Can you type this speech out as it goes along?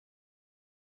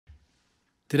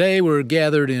Today we're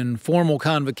gathered in formal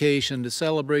convocation to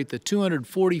celebrate the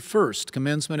 241st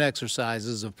commencement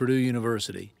exercises of Purdue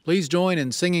University. Please join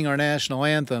in singing our national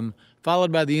anthem, followed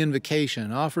by the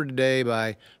invocation offered today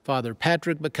by Father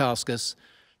Patrick Bakauskas,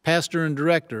 pastor and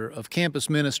director of campus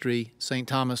ministry, St.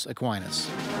 Thomas Aquinas.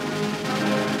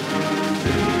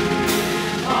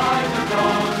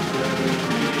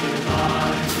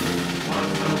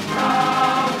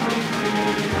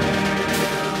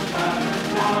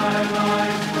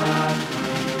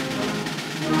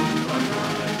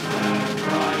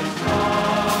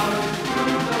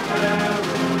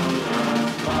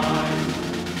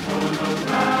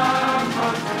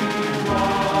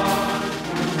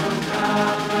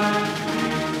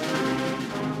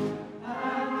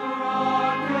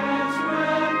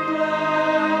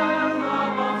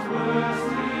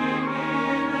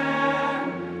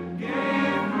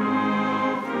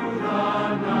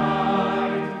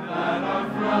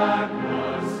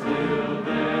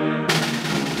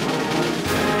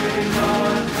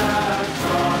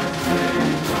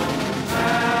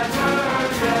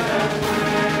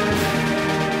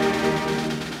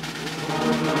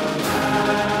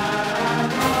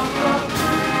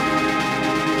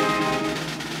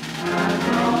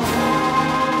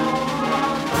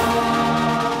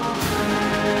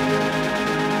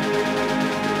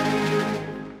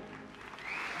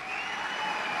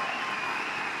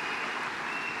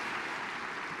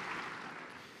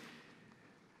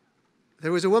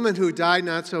 There was a woman who died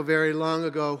not so very long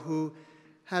ago who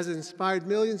has inspired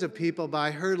millions of people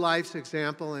by her life's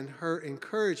example and her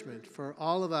encouragement for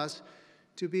all of us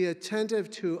to be attentive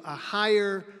to a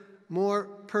higher, more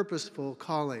purposeful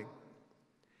calling.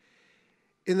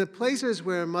 In the places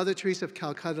where Mother Teresa of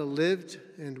Calcutta lived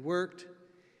and worked,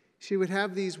 she would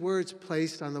have these words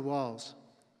placed on the walls.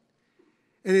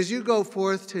 And as you go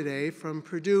forth today from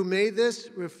Purdue, may this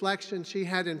reflection she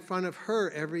had in front of her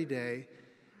every day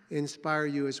inspire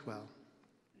you as well.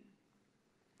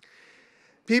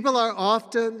 People are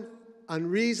often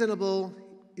unreasonable,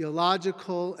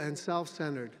 illogical, and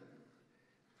self-centered.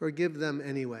 Forgive them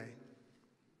anyway.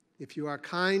 If you are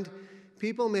kind,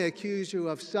 people may accuse you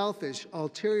of selfish,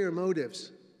 ulterior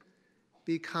motives.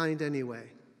 Be kind anyway.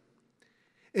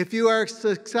 If you are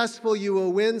successful, you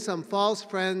will win some false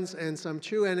friends and some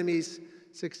true enemies.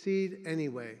 Succeed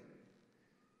anyway.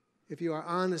 If you are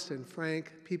honest and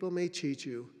frank, people may cheat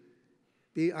you.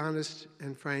 Be honest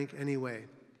and frank anyway.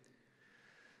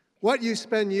 What you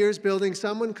spend years building,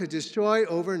 someone could destroy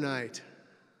overnight.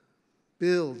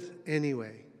 Build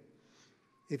anyway.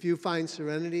 If you find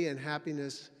serenity and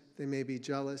happiness, they may be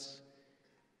jealous.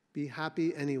 Be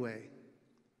happy anyway.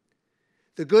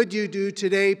 The good you do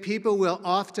today, people will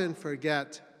often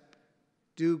forget.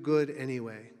 Do good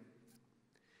anyway.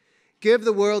 Give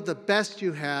the world the best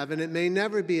you have, and it may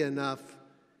never be enough.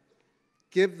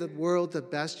 Give the world the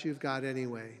best you've got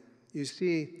anyway. You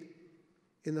see,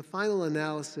 in the final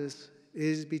analysis, it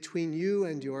is between you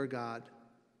and your God.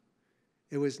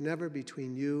 It was never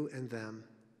between you and them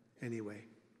anyway.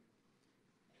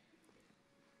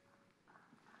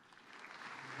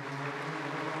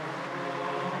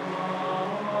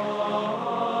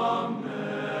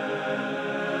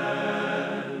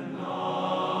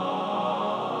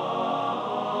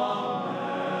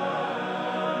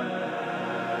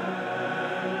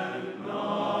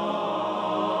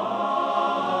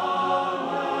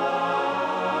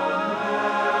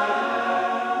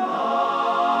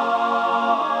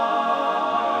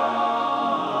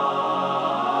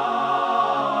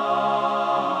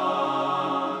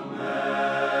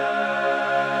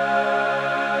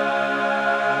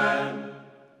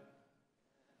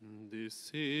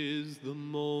 This is the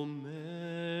moment,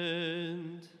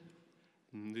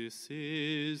 this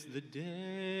is the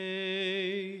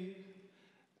day,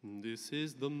 this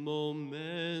is the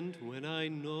moment when I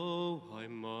know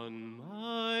I'm on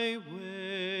my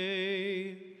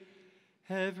way.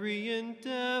 Every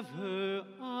endeavor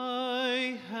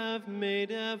I have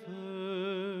made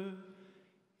ever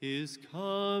is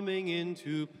coming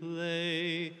into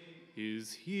play,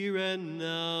 is here and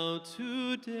now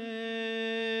today.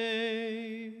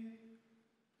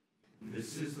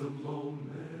 This is the moment.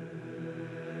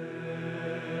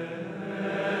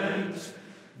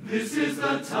 This is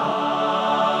the time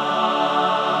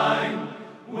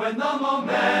when the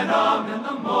momentum and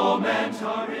the moment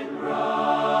are in rhyme.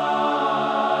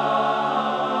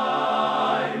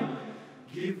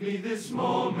 Give me this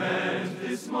moment,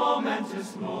 this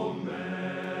momentous moment.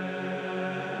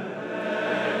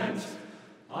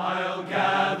 I'll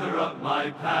gather up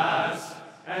my past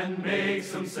and make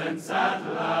some sense at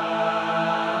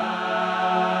last.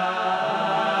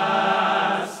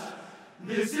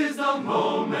 This is the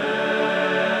moment,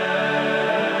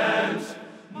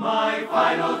 my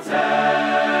final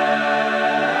test.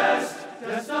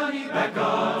 Destiny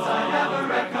beckons, I never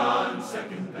reckon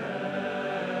second best.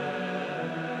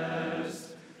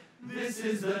 This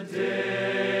is the day,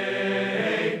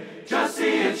 just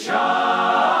see it shine,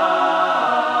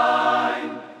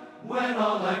 when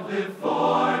all I've lived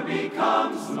for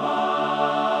becomes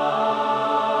mine.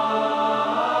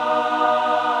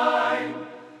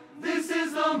 This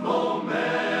is the moment,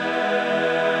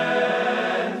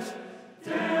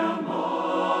 damn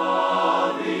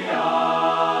all the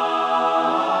odds.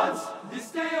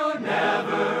 This day or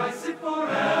never, I sit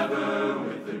forever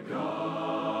with the gods.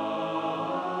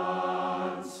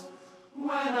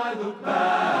 When I look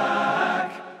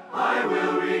back, I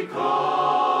will recall,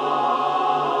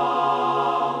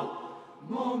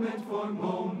 moment for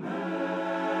moment,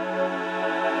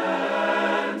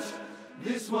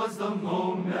 this was the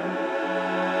moment,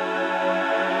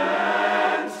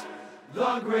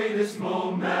 the greatest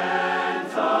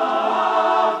moment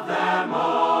of them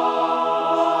all.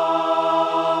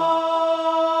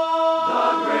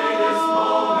 The greatest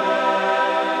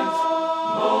moment,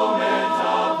 moment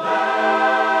of them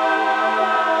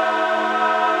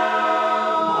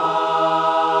all.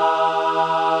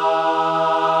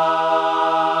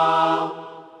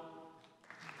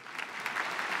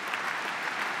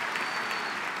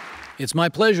 It's my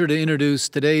pleasure to introduce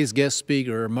today's guest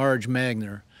speaker, Marge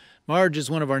Magner. Marge is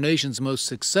one of our nation's most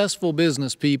successful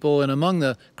business people and among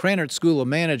the Krannert School of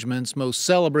Management's most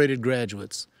celebrated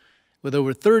graduates. With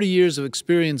over 30 years of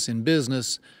experience in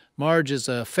business, Marge is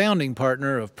a founding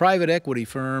partner of private equity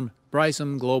firm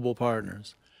Bryson Global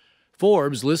Partners.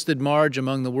 Forbes listed Marge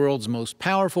among the world's most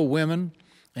powerful women,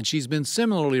 and she's been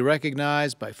similarly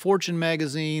recognized by Fortune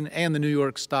magazine and the New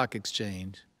York Stock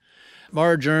Exchange.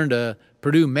 Marge earned a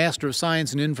Purdue Master of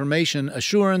Science in Information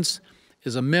Assurance,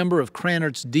 is a member of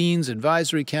Krannert's Dean's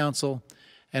Advisory Council,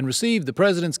 and received the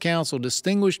President's Council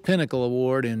Distinguished Pinnacle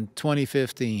Award in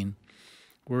 2015.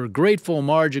 We're grateful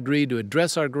Marge agreed to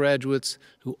address our graduates,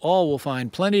 who all will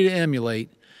find plenty to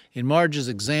emulate in Marge's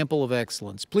example of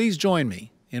excellence. Please join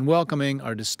me in welcoming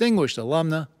our distinguished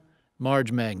alumna,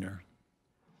 Marge Magner.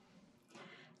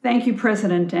 Thank you,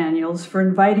 President Daniels, for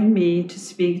inviting me to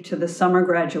speak to the summer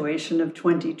graduation of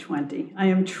 2020. I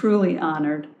am truly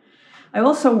honored. I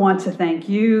also want to thank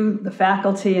you, the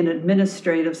faculty and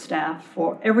administrative staff,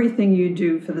 for everything you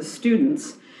do for the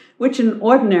students, which in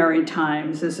ordinary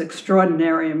times is an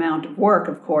extraordinary amount of work,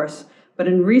 of course, but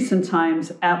in recent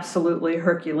times, absolutely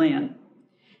Herculean.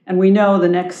 And we know the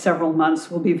next several months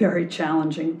will be very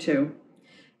challenging too.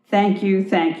 Thank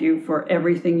you for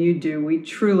everything you do. We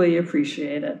truly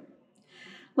appreciate it.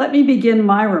 Let me begin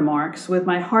my remarks with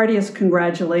my heartiest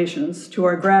congratulations to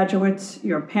our graduates,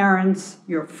 your parents,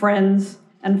 your friends,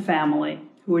 and family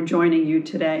who are joining you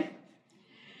today.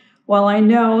 While I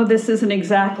know this isn't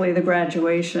exactly the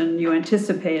graduation you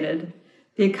anticipated,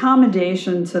 the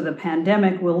accommodation to the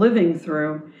pandemic we're living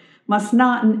through must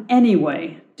not in any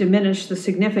way diminish the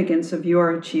significance of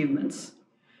your achievements.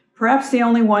 Perhaps the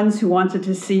only ones who wanted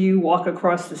to see you walk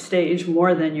across the stage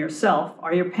more than yourself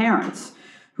are your parents,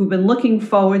 who've been looking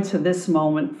forward to this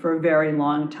moment for a very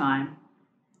long time.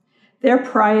 Their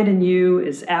pride in you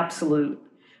is absolute,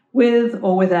 with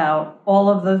or without all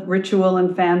of the ritual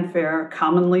and fanfare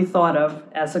commonly thought of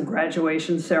as a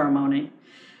graduation ceremony.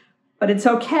 But it's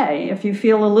okay if you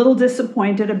feel a little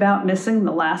disappointed about missing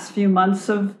the last few months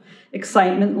of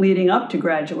excitement leading up to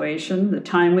graduation, the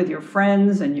time with your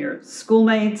friends and your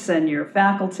schoolmates and your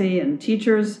faculty and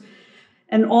teachers,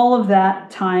 and all of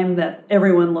that time that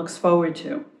everyone looks forward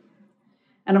to.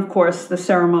 And of course, the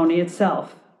ceremony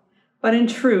itself. But in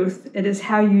truth, it is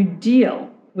how you deal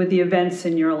with the events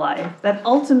in your life that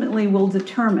ultimately will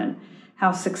determine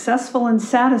how successful and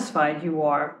satisfied you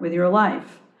are with your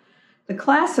life. The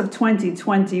class of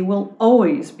 2020 will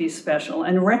always be special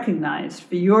and recognized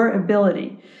for your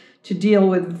ability to deal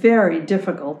with very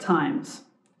difficult times.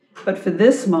 But for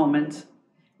this moment,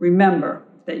 remember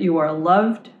that you are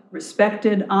loved,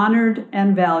 respected, honored,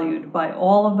 and valued by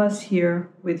all of us here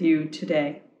with you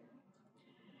today.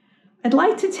 I'd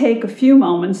like to take a few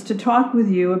moments to talk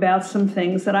with you about some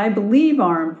things that I believe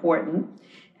are important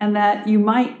and that you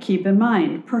might keep in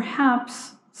mind.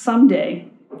 Perhaps someday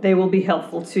they will be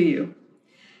helpful to you.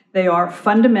 They are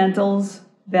fundamentals,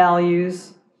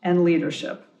 values, and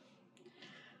leadership.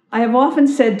 I have often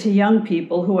said to young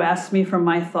people who ask me for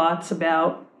my thoughts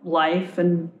about life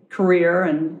and career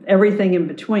and everything in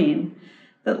between,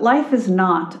 that life is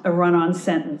not a run-on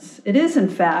sentence. It is, in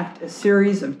fact, a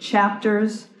series of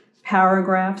chapters,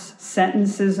 paragraphs,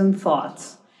 sentences, and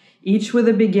thoughts, each with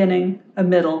a beginning, a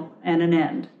middle, and an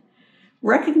end.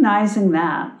 Recognizing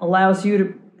that allows you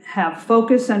to have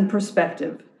focus and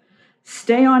perspective.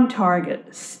 Stay on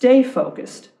target, stay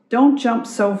focused. Don't jump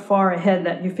so far ahead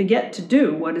that you forget to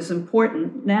do what is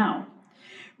important now.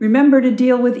 Remember to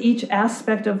deal with each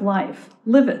aspect of life,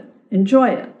 live it, enjoy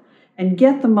it, and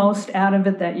get the most out of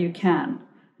it that you can,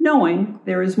 knowing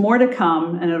there is more to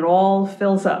come and it all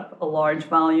fills up a large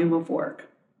volume of work.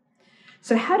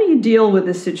 So how do you deal with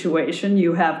the situation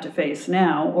you have to face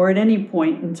now or at any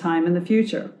point in time in the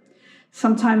future?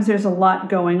 Sometimes there's a lot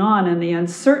going on and the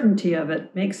uncertainty of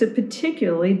it makes it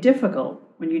particularly difficult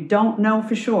when you don't know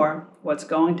for sure what's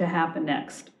going to happen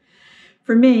next.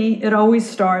 For me, it always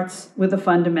starts with the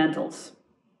fundamentals.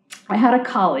 I had a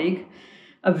colleague,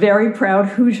 a very proud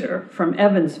Hoosier from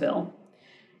Evansville.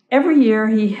 Every year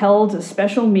he held a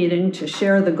special meeting to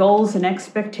share the goals and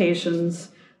expectations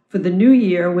for the new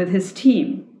year with his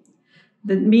team.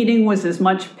 The meeting was as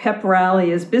much pep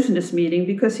rally as business meeting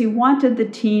because he wanted the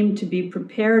team to be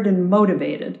prepared and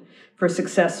motivated for a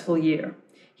successful year.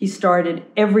 He started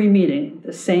every meeting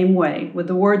the same way with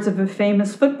the words of a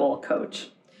famous football coach.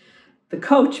 The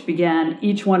coach began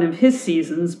each one of his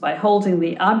seasons by holding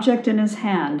the object in his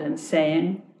hand and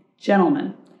saying,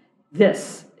 "Gentlemen,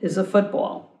 this is a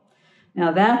football."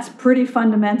 Now that's pretty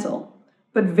fundamental,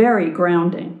 but very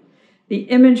grounding. The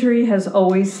imagery has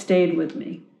always stayed with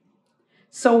me.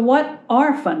 So what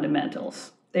are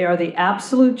fundamentals? They are the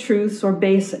absolute truths or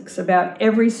basics about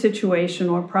every situation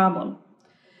or problem.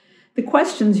 The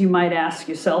questions you might ask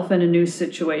yourself in a new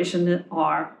situation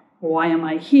are, why am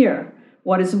I here?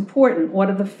 What is important? What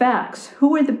are the facts?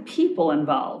 Who are the people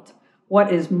involved?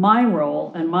 What is my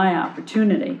role and my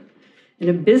opportunity? In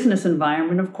a business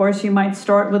environment, of course, you might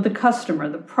start with the customer,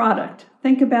 the product.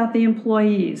 Think about the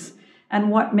employees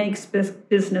and what makes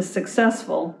business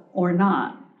successful or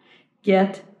not.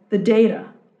 Get the data.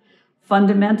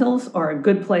 Fundamentals are a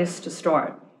good place to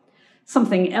start.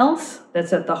 Something else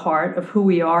that's at the heart of who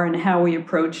we are and how we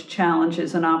approach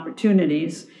challenges and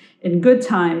opportunities in good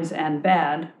times and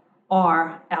bad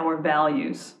are our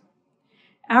values.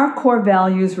 Our core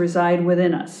values reside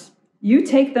within us. You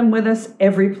take them with us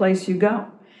every place you go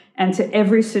and to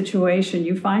every situation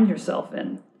you find yourself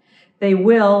in. They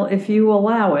will, if you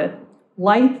allow it,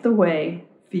 light the way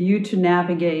for you to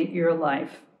navigate your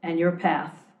life and your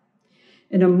path.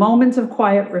 In a moment of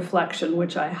quiet reflection,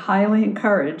 which I highly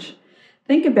encourage,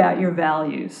 think about your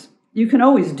values. You can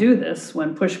always do this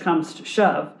when push comes to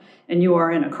shove and you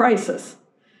are in a crisis.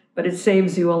 But it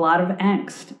saves you a lot of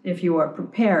angst if you are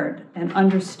prepared and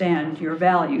understand your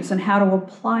values and how to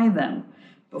apply them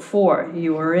before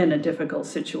you are in a difficult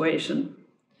situation.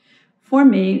 For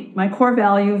me, my core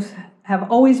values have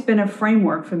always been a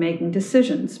framework for making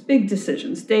decisions, big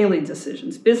decisions, daily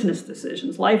decisions, business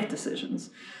decisions, life decisions.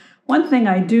 One thing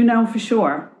I do know for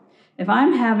sure, if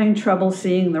I'm having trouble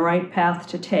seeing the right path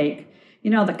to take,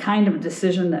 the kind of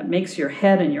decision that makes your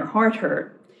head and your heart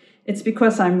hurt, it's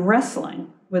because I'm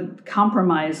wrestling with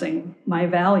compromising my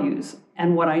values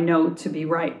and what I know to be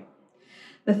right.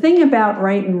 The thing about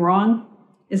right and wrong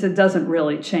is it doesn't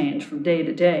really change from day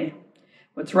to day.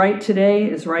 What's right today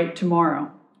is right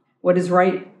tomorrow. What is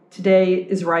right today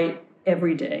is right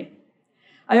every day.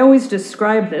 I always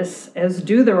describe this as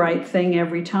do the right thing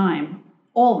every time,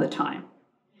 all the time.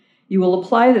 You will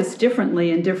apply this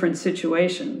differently in different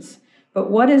situations, but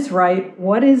what is right,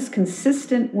 what is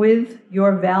consistent with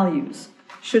your values,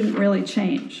 shouldn't really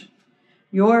change.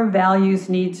 Your values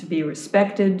need to be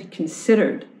respected,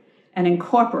 considered, and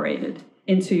incorporated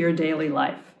into your daily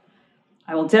life.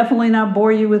 I will definitely not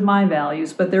bore you with my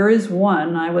values, but there is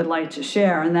one I would like to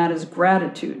share, and that is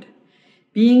gratitude.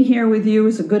 Being here with you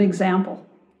is a good example.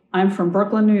 I'm from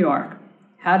Brooklyn, New York.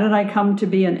 How did I come to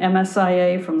be an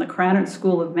MSIA from the Krannert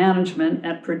School of Management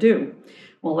at Purdue?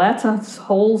 Well, that's a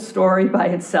whole story by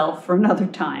itself for another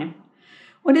time.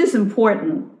 What is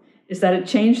important is that it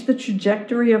changed the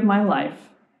trajectory of my life.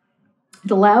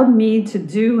 It allowed me to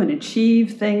do and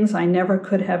achieve things I never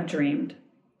could have dreamed.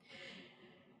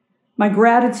 My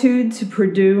gratitude to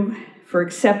Purdue for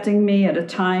accepting me at a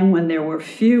time when there were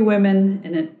few women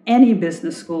in any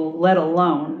business school, let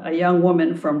alone a young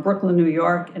woman from Brooklyn, New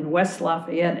York, and West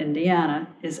Lafayette, Indiana,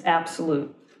 is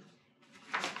absolute.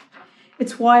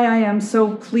 It's why I am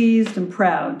so pleased and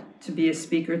proud to be a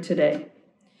speaker today.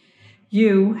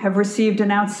 You have received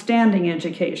an outstanding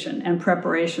education and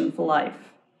preparation for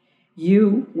life.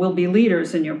 You will be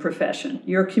leaders in your profession,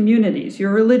 your communities,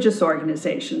 your religious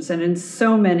organizations, and in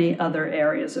so many other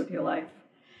areas of your life.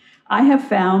 I have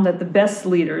found that the best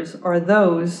leaders are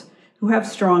those who have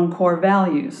strong core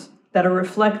values that are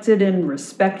reflected in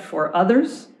respect for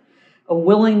others, a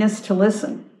willingness to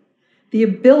listen, the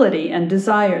ability and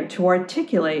desire to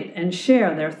articulate and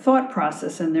share their thought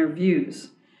process and their views,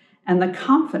 and the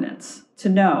confidence to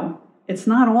know it's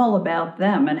not all about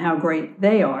them and how great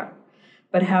they are,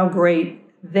 but how great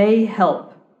they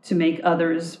help to make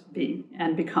others be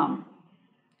and become.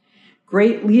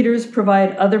 Great leaders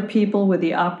provide other people with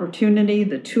the opportunity,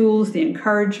 the tools, the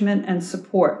encouragement, and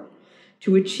support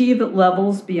to achieve at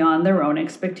levels beyond their own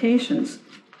expectations.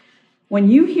 When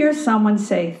you hear someone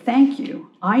say, "Thank you,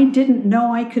 I didn't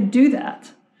know I could do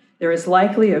that," there is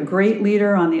likely a great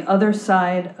leader on the other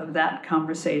side of that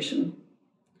conversation.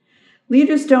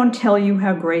 Leaders don't tell you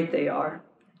how great they are.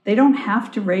 They don't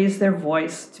have to raise their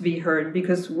voice to be heard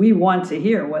because we want to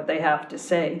hear what they have to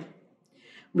say.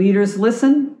 Leaders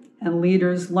listen and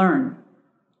leaders learn.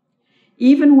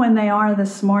 Even when they are the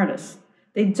smartest,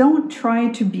 they don't try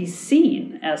to be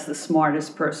seen as the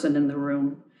smartest person in the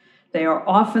room. They are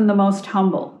often the most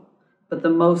humble, but the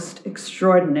most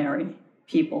extraordinary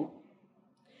people.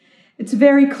 It's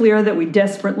very clear that we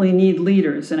desperately need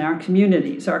leaders in our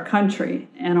communities, our country,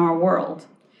 and our world.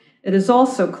 It is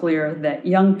also clear that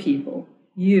young people,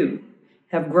 you,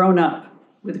 have grown up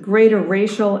with greater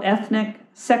racial, ethnic,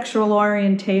 sexual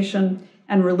orientation,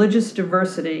 and religious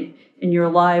diversity in your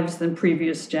lives than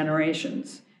previous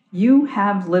generations. You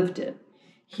have lived it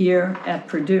here at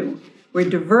Purdue, where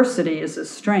diversity is a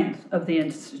strength of the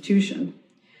institution.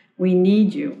 We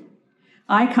need you.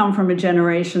 I come from a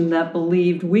generation that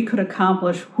believed we could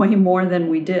accomplish way more than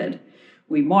we did.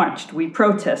 We marched, we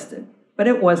protested, but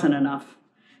it wasn't enough.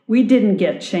 We didn't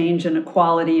get change and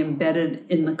equality embedded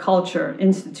in the culture,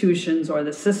 institutions, or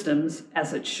the systems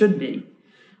as it should be.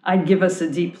 I'd give us a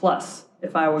D+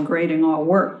 if I were grading our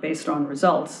work based on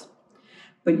results.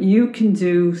 But you can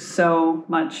do so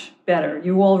much better.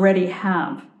 You already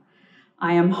have.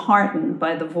 I am heartened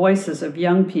by the voices of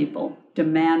young people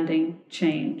demanding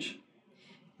change.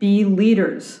 Be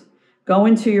leaders. Go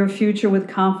into your future with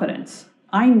confidence.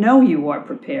 I know you are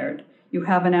prepared. You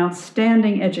have an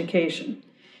outstanding education.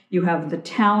 You have the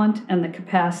talent and the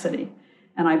capacity,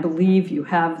 and I believe you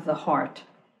have the heart.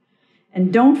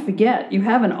 And don't forget, you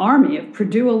have an army of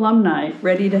Purdue alumni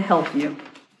ready to help you.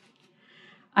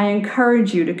 I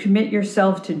encourage you to commit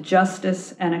yourself to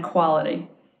justice and equality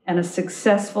and a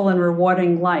successful and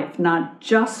rewarding life, not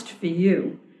just for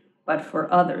you, but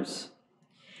for others.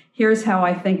 Here's how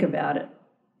I think about it.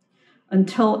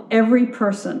 Until every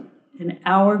person in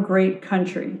our great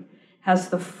country has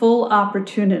the full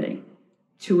opportunity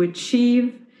to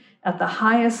achieve at the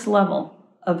highest level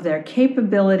of their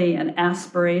capability and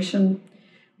aspiration,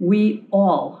 we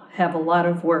all have a lot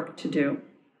of work to do.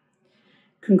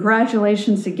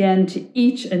 Congratulations again to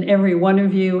each and every one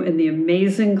of you in the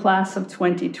amazing class of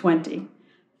 2020.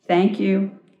 Thank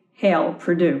you. Hail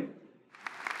Purdue.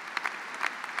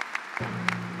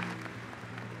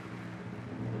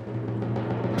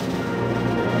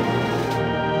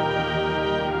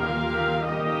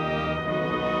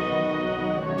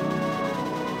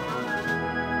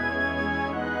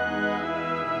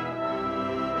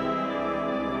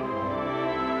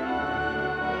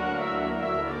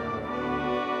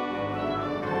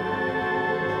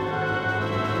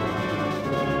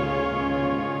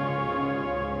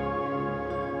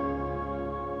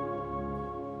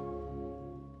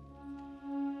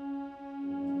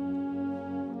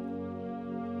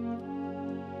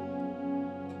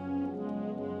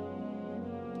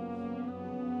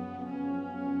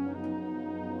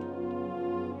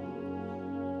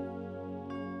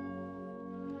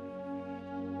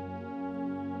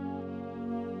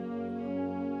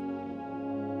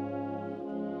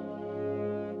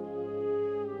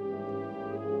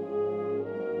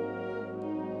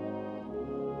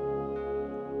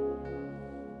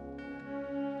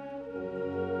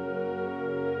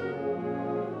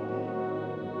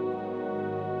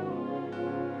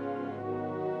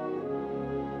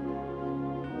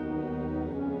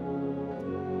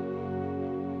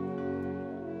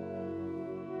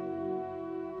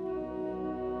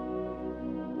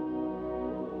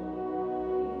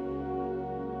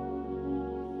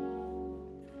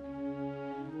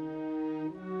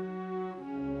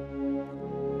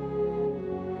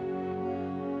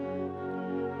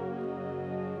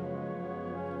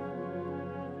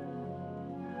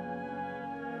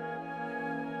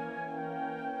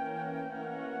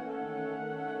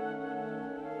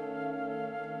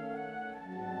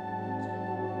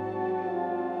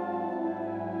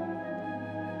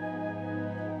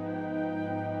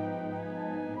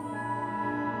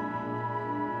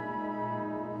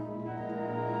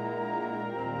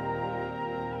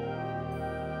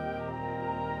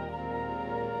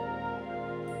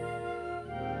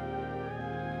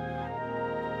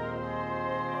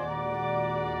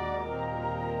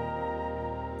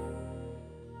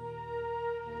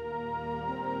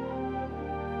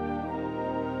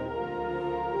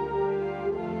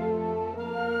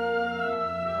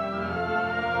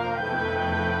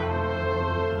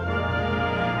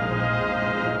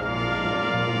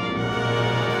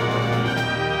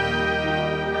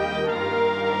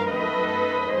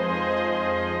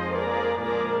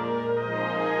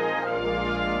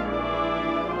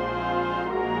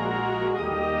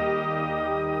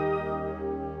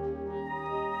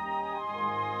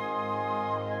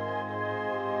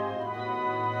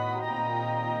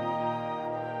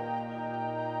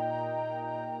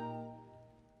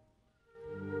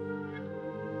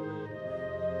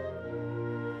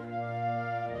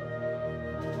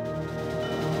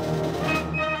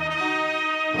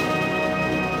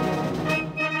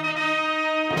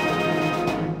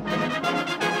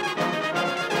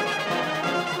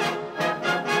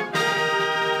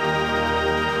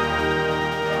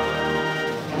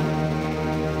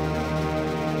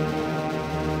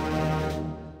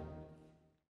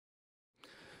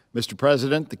 Mr.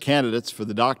 President, the candidates for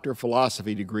the Doctor of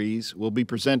Philosophy degrees will be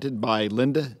presented by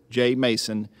Linda J.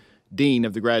 Mason, Dean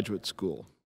of the Graduate School.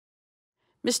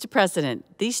 Mr. President,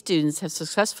 these students have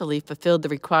successfully fulfilled the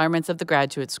requirements of the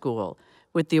graduate school.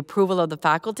 With the approval of the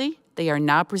faculty, they are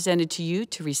now presented to you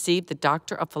to receive the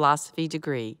Doctor of Philosophy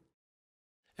degree.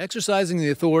 Exercising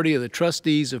the authority of the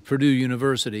trustees of Purdue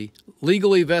University,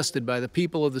 legally vested by the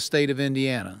people of the state of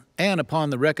Indiana, and upon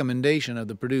the recommendation of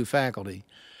the Purdue faculty,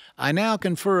 I now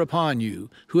confer upon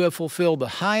you, who have fulfilled the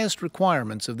highest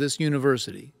requirements of this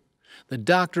university, the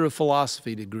Doctor of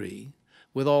Philosophy degree,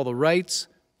 with all the rights,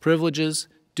 privileges,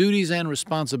 duties, and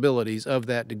responsibilities of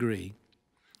that degree.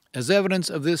 As evidence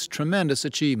of this tremendous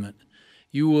achievement,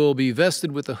 you will be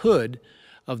vested with the hood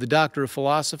of the Doctor of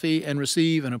Philosophy and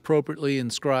receive an appropriately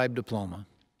inscribed diploma.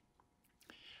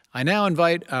 I now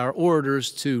invite our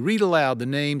orators to read aloud the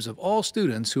names of all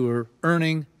students who are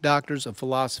earning Doctors of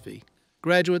Philosophy.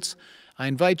 Graduates, I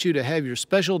invite you to have your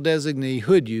special designee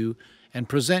hood you and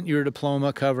present your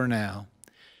diploma cover now.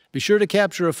 Be sure to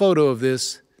capture a photo of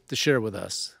this to share with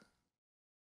us.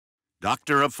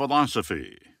 Doctor of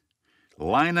Philosophy,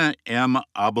 Lina M.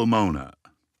 Abumona,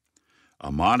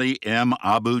 Amani M.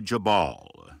 Abu Jabal,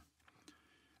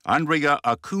 Andrea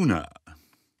Acuna,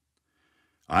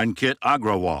 Ankit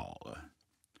Agrawal,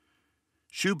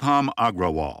 Shubham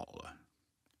Agrawal,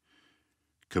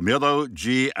 Camilo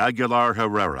G. Aguilar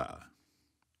Herrera,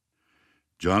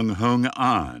 Jung Hung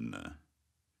An,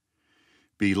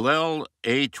 Bilal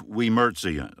H.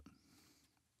 Wimerzian,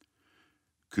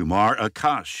 Kumar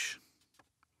Akash,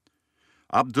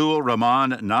 Abdul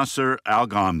Rahman Nasser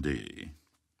Al-Ghamdi,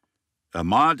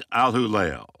 Ahmad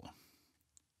Al-Hulail,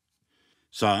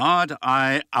 Saad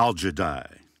I.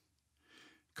 Al-Jadai,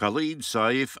 Khalid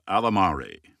Saif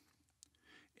Al-Amari,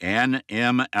 Ann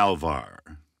M. Alvar,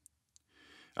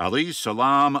 Ali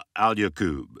Salam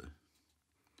Al-Yaqub,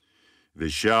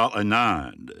 Vishal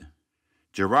Anand,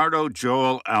 Gerardo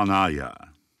Joel Al-Naya,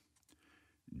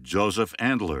 Joseph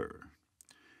Andler,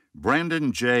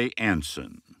 Brandon J.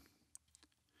 Anson,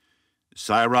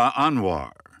 Saira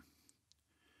Anwar,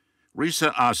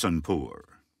 Risa Asanpur,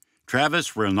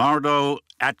 Travis Renardo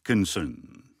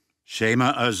Atkinson,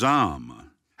 Shema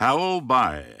Azam, Howell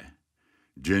Bai,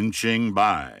 Jinqing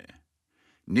Bai,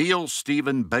 Neil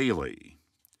Stephen Bailey,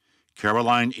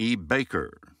 Caroline E.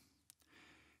 Baker,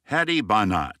 Hattie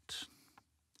Banat,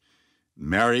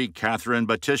 Mary Catherine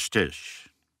Batistish,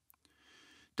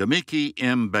 Damiki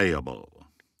M. Bayable,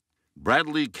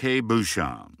 Bradley K.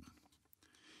 Boucham,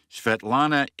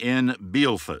 Svetlana N.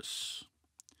 Bielfus,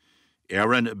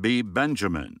 Aaron B.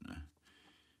 Benjamin,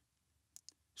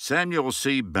 Samuel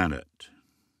C. Bennett,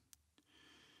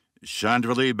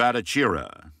 Chandrali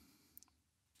Bhattacharya,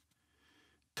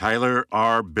 Tyler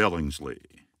R. Billingsley,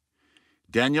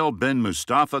 Daniel Ben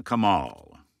Mustafa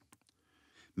Kamal,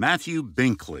 Matthew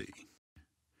Binkley,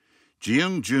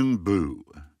 Jiung Jung Bu,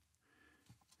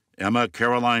 Emma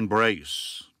Caroline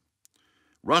Brace,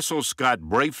 Russell Scott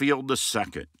Brayfield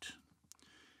II,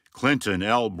 Clinton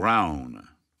L. Brown,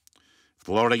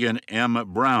 Florian M.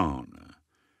 Brown,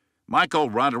 Michael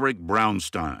Roderick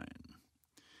Brownstein,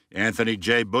 Anthony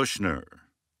J. Bushner,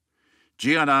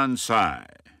 Jianan Sai,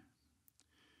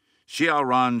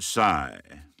 Xiaoran Sai,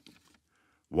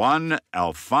 Juan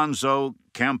Alfonso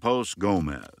Campos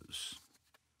Gomez,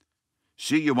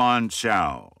 Xiyuan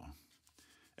Xiao,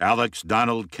 Alex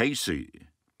Donald Casey,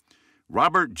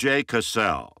 Robert J.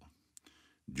 Cassell,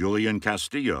 Julian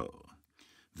Castillo,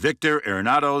 Victor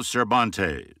Hernando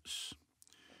Cervantes,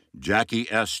 Jackie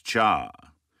S. Cha,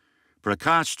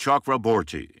 Prakash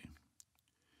Chakraborty,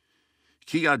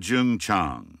 Kia Jung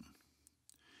Chang,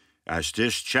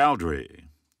 Ashtish Chowdhury,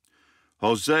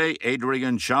 Jose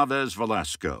Adrian Chavez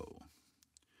Velasco,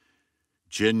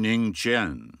 Jin-Ning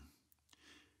Chen,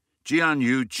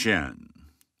 Jianyu Chen,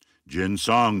 Jin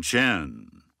Song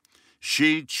Chen,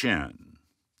 Shi Chen,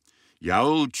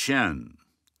 Yao Chen,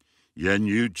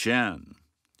 Yen-Yu Chen,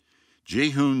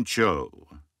 Ji-Hoon Cho,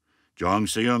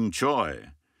 Jong-Seung Choi,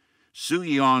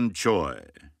 Su-Yeon Choi,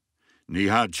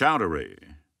 Neha Chowdhury,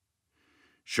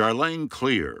 Charlene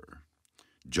Clear,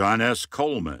 John S.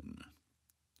 Coleman,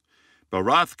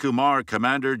 Bharath Kumar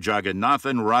Commander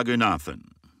Jagannathan Raghunathan,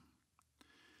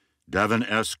 Devin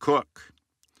S. Cook,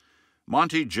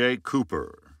 Monty J.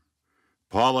 Cooper,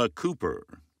 Paula Cooper,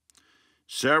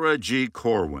 Sarah G.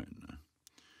 Corwin,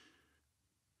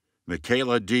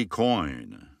 Michaela D.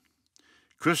 Coyne,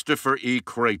 Christopher E.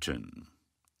 Creighton,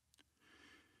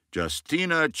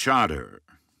 Justina Chatter,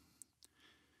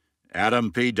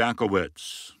 Adam P.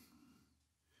 Dakowitz,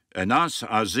 Anas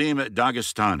Azim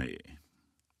Dagestani,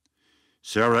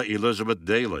 Sarah Elizabeth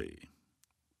Daly,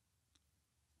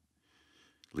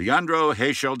 Leandro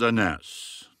Hechel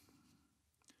Danes,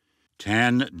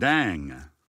 Tan Dang,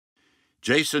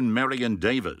 Jason Marion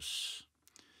Davis,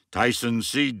 Tyson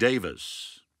C.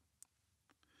 Davis,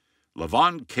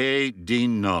 Lavon K.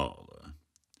 Dean Null,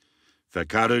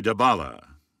 Fekaru Dabala,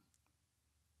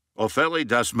 Opheli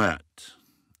Desmet,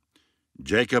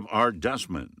 Jacob R.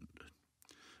 Desmond,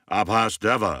 Abhas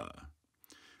Deva,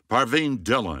 Parveen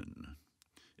Dillon,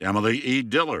 Emily E.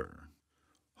 Diller,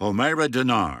 Homaira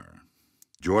Dinar,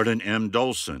 Jordan M.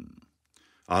 Dolson,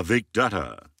 Avik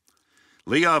Dutta,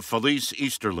 Leah Felice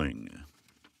Easterling,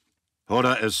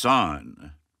 Hoda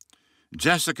Ehsan,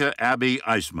 Jessica Abby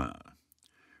Eisma,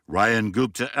 Ryan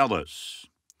Gupta Ellis,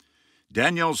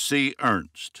 Daniel C.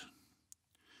 Ernst,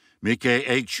 Mike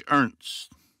H.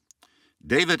 Ernst,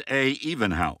 David A.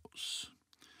 Evenhouse,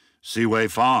 Siwei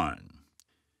Fawn,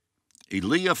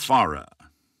 Elia Farah,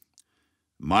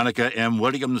 Monica M.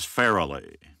 Williams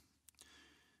Farrelly,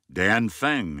 Dan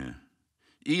Feng,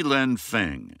 Elin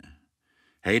Feng,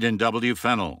 Hayden W.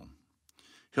 Fennell,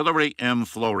 Hillary M.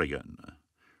 Florian,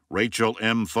 Rachel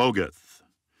M. Foguth,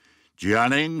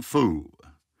 Jianning Fu,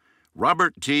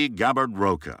 Robert T. Gabbard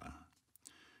Roca,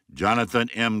 Jonathan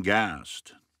M.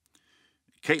 Gast,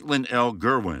 Caitlin L.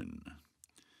 Gerwin,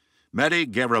 Mehdi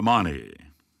Garamani,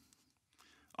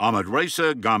 Ahmed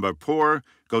Reza Gambapur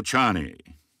Gochani,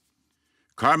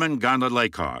 Carmen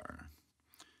Gondalekar,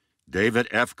 David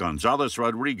F. Gonzalez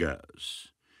Rodriguez,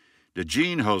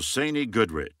 DeJean Hosseini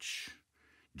Goodrich,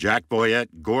 Jack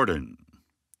Boyette Gordon,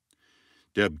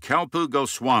 Deb Kalpu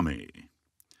Goswami,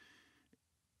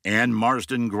 Ann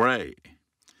Marsden Gray,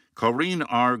 Corrine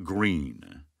R.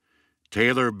 Green,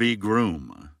 Taylor B.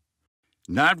 Groom,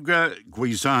 Nadra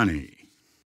Guizani,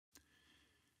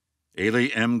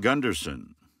 Ailey M.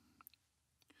 Gunderson,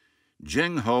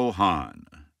 Jing Ho Han,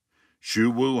 Shu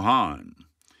Wu Han,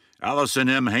 Allison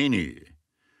M. Haney,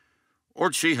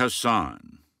 Orchi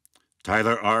Hassan,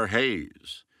 Tyler R.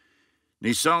 Hayes,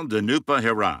 Nisal Danupa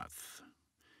Hirath,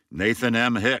 Nathan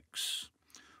M. Hicks,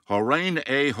 Horain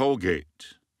A.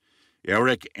 Holgate,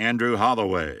 Eric Andrew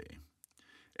Holloway,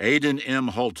 Aidan M.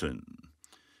 Holton,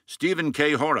 Stephen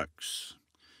K. Horrocks,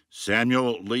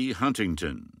 Samuel Lee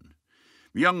Huntington,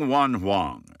 Myung Wan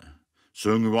Huang,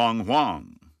 Sung Wang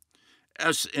Huang,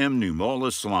 S. M. Numol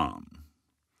Islam,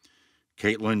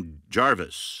 Caitlin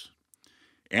Jarvis,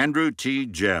 Andrew T.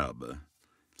 Jebb,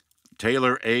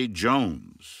 Taylor A.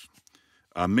 Jones,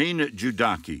 Amin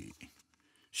Judaki,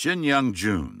 Shin Young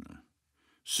Jun,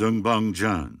 Sung Bung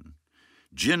Jun,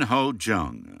 Jin Ho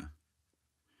Jung,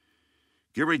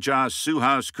 Girija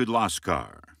Suhas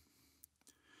Kudlaskar,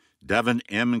 Devin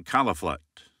M. Kalaflet,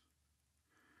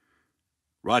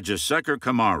 Rajasekar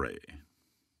Kamari,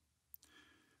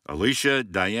 Alicia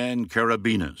Diane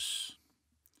Karabinas,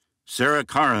 Sarah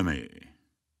Karami,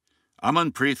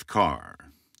 Amanpreet Kaur,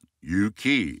 Yu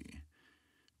Ki,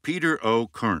 Peter O.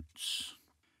 Kurntz,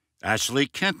 Ashley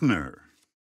Kentner,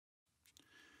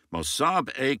 Mosab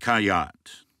A.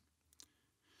 Kayat,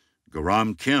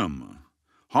 Garam Kim,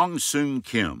 Hong Soon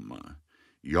Kim,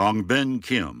 Yong Ben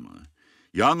Kim,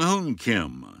 Young Hoon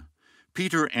Kim,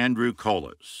 Peter Andrew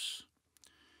Collis,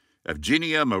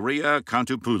 Evgenia Maria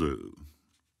Kantupulu,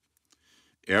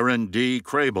 Aaron D.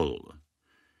 Crable,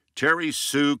 Terry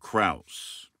Sue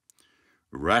Krause,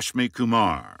 Rashmi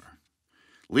Kumar,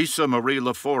 Lisa Marie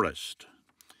LaForest,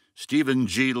 Stephen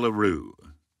G. LaRue,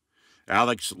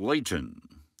 Alex Layton,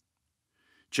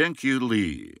 Chenkyu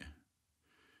Lee,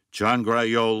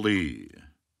 Changrayo Lee,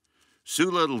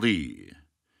 Sula Lee,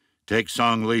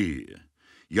 Taeksong Lee,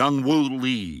 Young Woo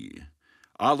Lee,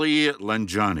 Ali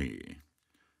Lanjani,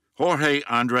 Jorge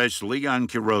Andres Leon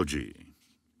Kiroji,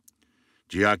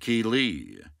 Jiaki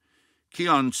Lee,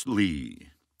 Keon Lee,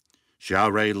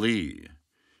 Xiaorei Lee,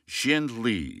 Xin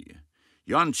Lee,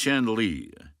 Yanchen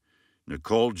Lee,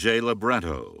 Nicole J.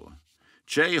 Libretto,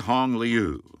 Che Hong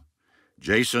Liu,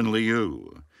 Jason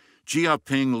Liu,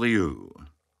 Jiaping Liu,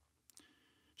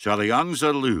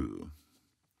 Xiaoliangza Liu,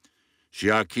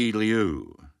 Xiaqi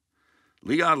Liu,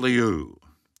 Lia Liu,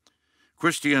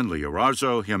 Christian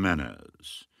Leorazo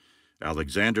Jimenez,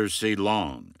 Alexander C.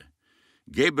 Long,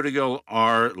 Gabriel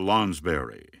R.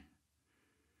 Lonsberry,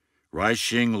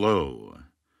 Raixing Lo,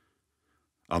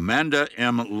 Amanda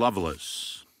M.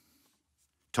 Lovelace,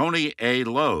 Tony A.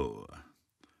 Lowe,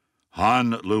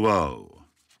 Han Luo,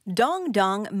 Dong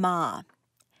Dong Ma,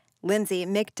 Lindsay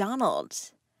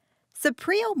McDonald,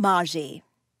 Supriyo Maji,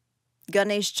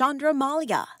 Ganesh Chandra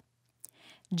Malia,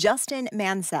 Justin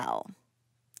Mansell,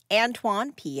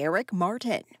 Antoine Pierrick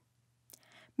Martin,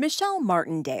 Michelle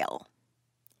Martindale,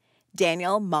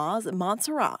 Daniel Maz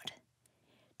Montserrat,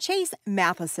 Chase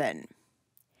Matheson,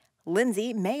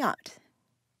 Lindsay Mayott,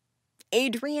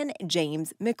 Adrian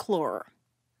James McClure,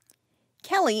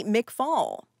 Kelly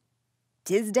McFall,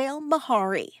 Tisdale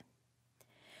Mahari,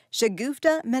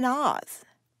 Shagufta Manaz,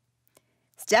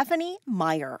 Stephanie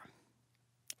Meyer,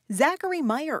 Zachary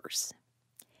Myers,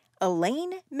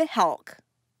 Elaine Mihalk,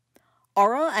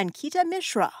 Ara Ankita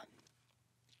Mishra,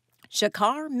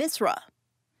 Shakar Misra,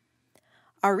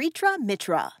 Aritra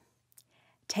Mitra,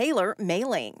 Taylor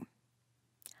Mailing,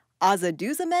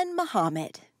 Azaduzaman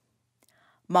Muhammad,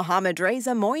 Mohammad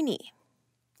Reza Moini,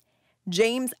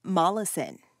 James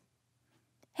Mollison,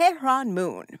 Hehran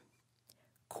Moon,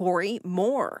 Corey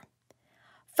Moore,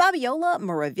 Fabiola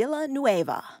Maravilla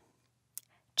Nueva,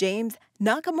 James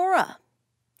Nakamura,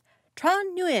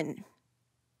 Tran Nguyen,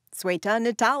 Sweta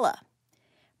Natala,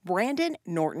 Brandon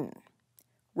Norton,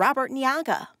 Robert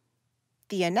Nyaga,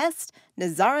 Theonest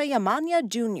Nazarayamanya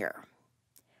Jr.,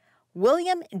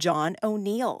 William John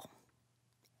O'Neill,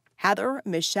 Heather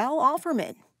Michelle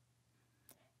Offerman,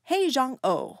 Heijong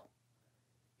O,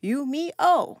 Yumi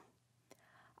O,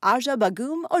 Aja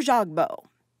Bagum Ojagbo,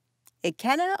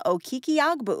 Ikena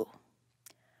Okikiagbu,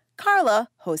 Carla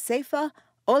Josefa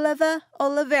Oliva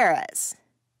Oliveras,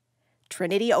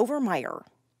 Trinity Overmeyer,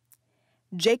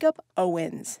 Jacob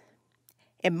Owens,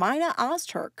 Emina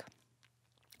Ozturk,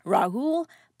 Rahul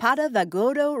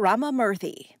Padavagodo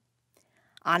Ramamurthy,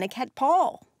 Aniket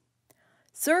Paul,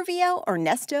 Servio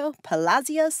Ernesto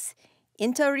Palacios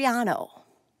Interiano,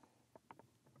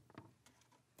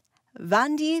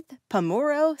 Vandith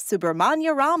Pamuro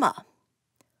Subramanya Rama,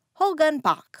 Hogan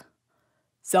Bak,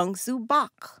 Sungsu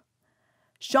Bak,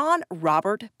 Sean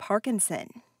Robert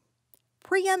Parkinson,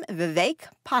 Priyam Vivek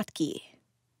Patki,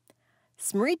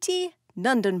 Smriti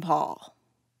Nandanpal,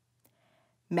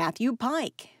 Matthew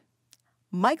Pike,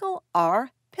 Michael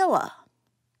R. Pilla,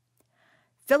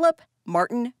 Philip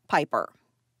Martin Piper,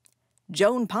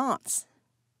 Joan Ponce,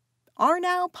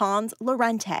 Arnau Pons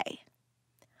Lorente,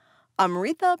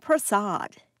 Amrita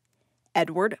Prasad,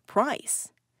 Edward Price,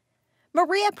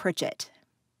 Maria Pritchett,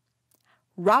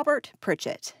 Robert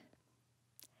Pritchett,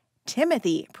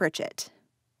 Timothy Pritchett,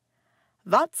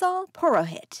 Vatsal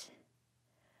Purohit,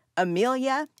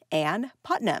 Amelia Ann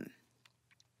Putnam,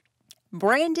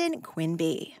 Brandon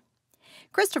Quinby,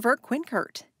 Christopher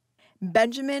Quinkert,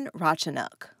 Benjamin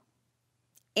Rachanuk,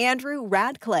 Andrew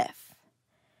Radcliffe,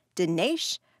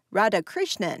 Dinesh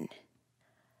Radhakrishnan,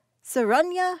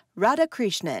 Saranya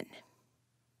Radhakrishnan,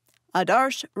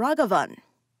 Adarsh Raghavan,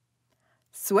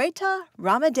 Sweta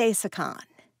Ramadesakan,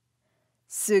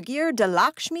 Sugir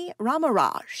Dalakshmi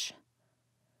Ramaraj,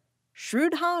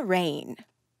 Shrudha Rain,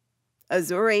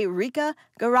 Azuri Rika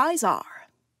Garaizar,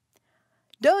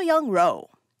 Do Young Ro,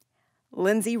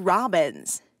 Lindsay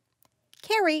Robbins,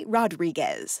 Carrie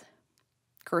Rodriguez,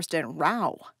 Kirsten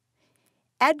Rao,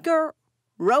 Edgar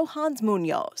Rohans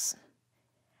Munoz,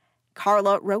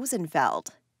 Carla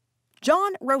Rosenfeld,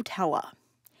 John Rotella,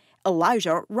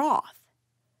 Elijah Roth,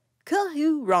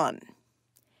 Kahu Run,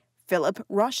 Philip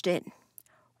Rushton,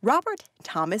 Robert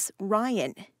Thomas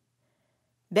Ryan,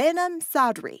 Benham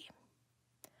Sadri,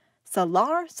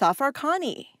 Salar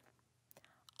Safarkhani,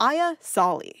 Aya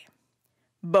Sali,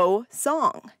 Bo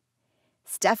Song,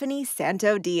 Stephanie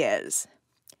Santo Diaz,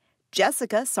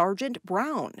 Jessica Sargent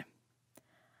Brown,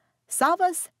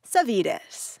 Savas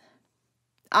Savides,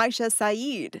 Aisha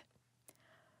Saeed,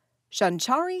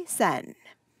 Shanchari Sen,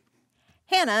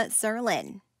 Hannah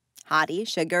Serlin, Hadi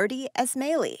Shagurdi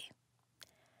Esmaili,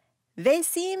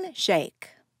 Vesim Sheikh,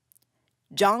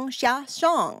 Zhang Xia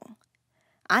Shang,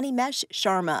 Animesh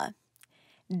Sharma,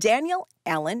 Daniel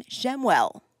Allen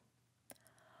Shemwell,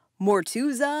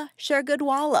 Mortuza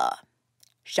Shergadwala,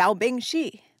 Xiaobing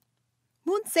Shi,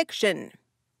 Munsik Shin,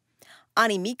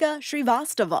 Animika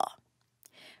Srivastava,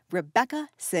 Rebecca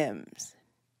Sims,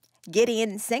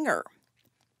 Gideon Singer,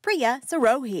 Priya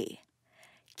Sarohi,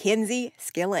 Kinsey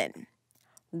Skillen,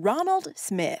 Ronald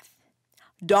Smith,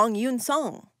 Dong Yun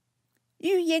Song,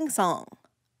 Yu Ying Song,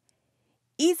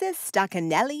 Isis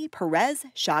Stacanelli Perez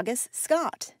Chagas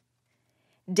Scott,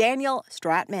 Daniel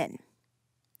Stratman,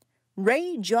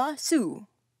 Ray Jia Su,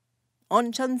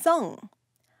 On Chun Sung,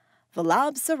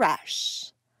 Valab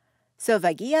Suresh,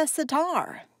 Sovagia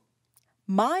Sitar,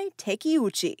 Mai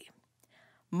Tekiuchi,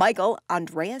 Michael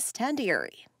Andreas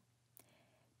Tandieri,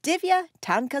 Divya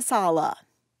Tankasala,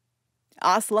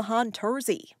 Aslahan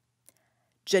Terzi,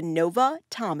 Genova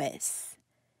Thomas,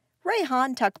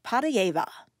 Rehan Takpadayeva,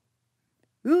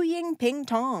 Wu Ying Ping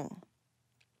Tong,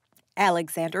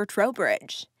 Alexander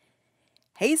Trowbridge,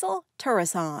 Hazel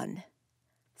Turasan,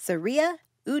 Saria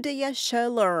Udaya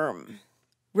Shalurm,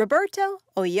 Roberto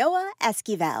Oyoa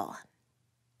Esquivel,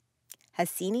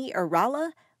 Hasini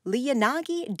Urala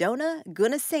Liyanagi Dona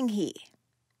Gunasinghi,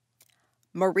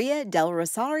 Maria del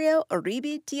Rosario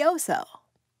Uribe Tioso,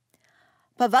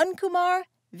 Pavankumar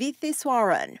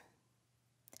Vitheswaran,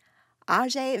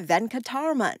 Ajay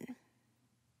Venkatarman,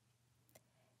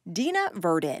 Dina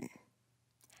Verdin,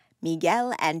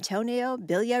 Miguel Antonio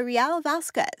Villarreal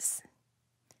Vasquez,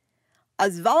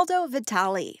 Osvaldo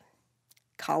Vitali,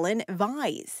 Colin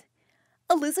Vise,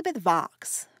 Elizabeth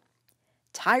Vox,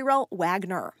 Tyrell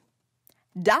Wagner,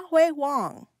 Dahui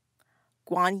Wang,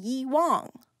 Guan Yi Wang,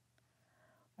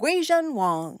 Guizhen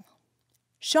Wang,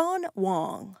 Sean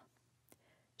Wang,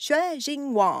 Xue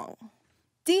Jing Wang,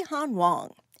 Dihan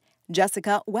Wang,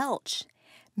 Jessica Welch,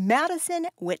 Madison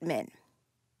Whitman,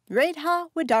 Redha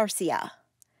Wadarcia,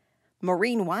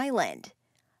 Maureen Weiland,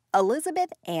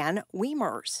 Elizabeth Ann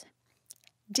Weimers,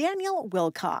 Daniel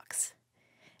Wilcox,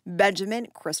 Benjamin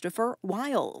Christopher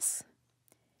Wiles,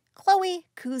 Chloe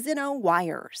Cousino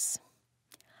Wires,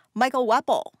 Michael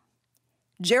Weppel,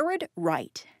 Jared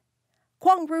Wright,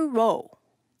 Kwangru Ro,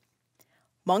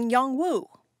 Mengyang Wu,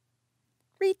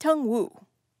 Riteng Wu,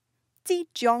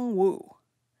 Zijiang Wu,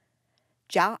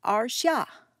 Jia Er Xia,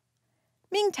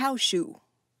 Mingtao Shu,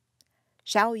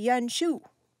 Xiaoyan Shu,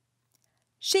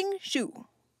 Xing Shu,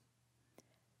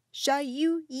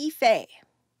 Shayu Yifei,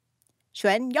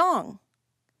 Xuan Yang,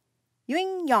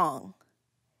 Yun Yang,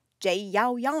 Jay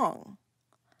Yao Yang,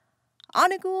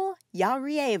 Anagul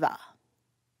Yarieva,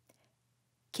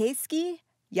 Keisuke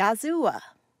Yazua,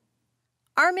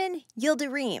 Armin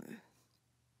Yildirim,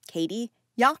 Katie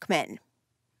Yachman,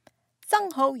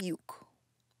 Sung Ho Yuk,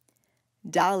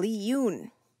 Dali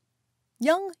Yoon,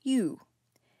 Young Yu,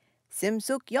 Sim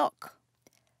Suk Yok,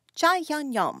 Chai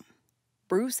Hyun Yum,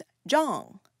 Bruce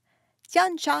Zhang,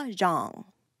 Tiancha Zhang,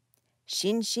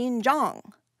 Xin Xin Zhang,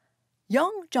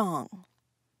 Yang Zhang,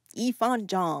 Yifan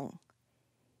Zhang,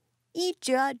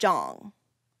 Yijie Zhang,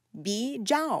 Bi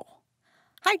Zhao,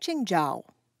 Haiqing Zhao,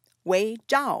 Wei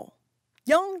Zhao,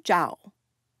 Yang Zhao,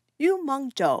 Yu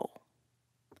Meng Zhou,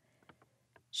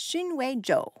 Xunwei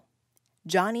Zhou,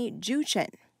 Johnny Juchen,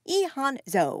 Yihan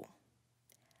Zhou,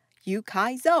 Yu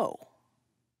Kai Zhou.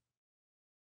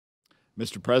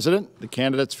 Mr. President, the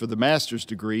candidates for the master's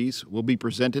degrees will be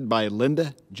presented by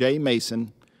Linda J.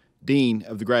 Mason, Dean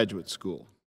of the Graduate School.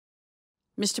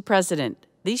 Mr. President,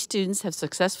 these students have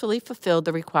successfully fulfilled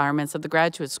the requirements of the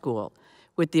graduate school.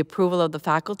 With the approval of the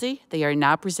faculty, they are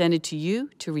now presented to you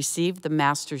to receive the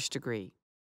master's degree.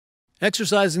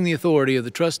 Exercising the authority of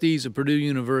the trustees of Purdue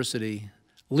University,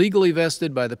 legally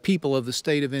vested by the people of the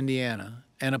state of Indiana,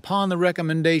 and upon the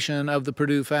recommendation of the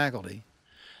Purdue faculty,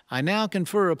 I now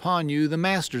confer upon you the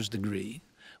master's degree,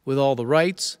 with all the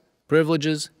rights,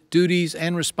 privileges, duties,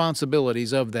 and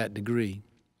responsibilities of that degree.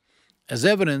 As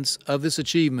evidence of this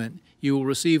achievement, you will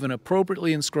receive an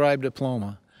appropriately inscribed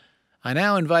diploma. I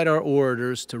now invite our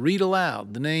orators to read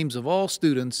aloud the names of all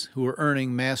students who are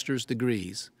earning master's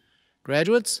degrees.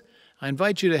 Graduates, I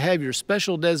invite you to have your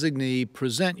special designee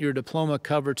present your diploma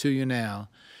cover to you now.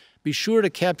 Be sure to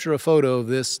capture a photo of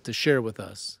this to share with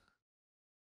us.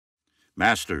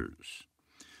 Masters: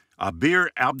 Abir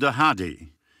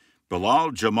Abdahadi,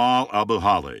 Bilal Jamal Abu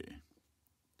Hali,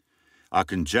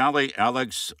 Akinjali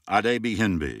Alex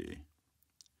Adebihinbi,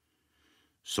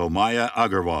 Somaya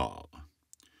Agarwal,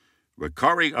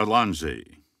 Rikari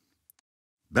Alonzi,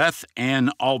 Beth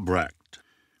Ann Albrecht,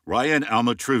 Ryan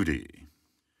Almatrudi,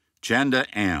 Chanda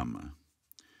Am,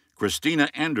 Christina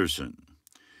Anderson,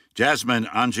 Jasmine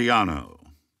Angiano,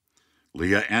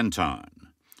 Leah Anton,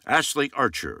 Ashley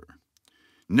Archer,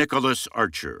 Nicholas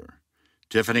Archer,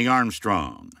 Tiffany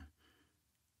Armstrong,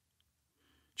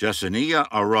 Jasenia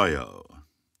Arroyo,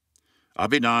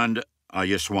 Abhinand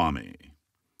Ayaswamy,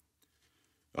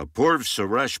 Apurv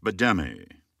Suresh Bademi,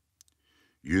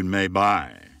 Yunmei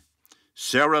Bai,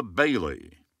 Sarah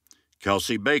Bailey,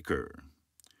 Kelsey Baker,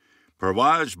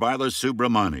 Parwaj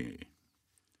Balasubramani,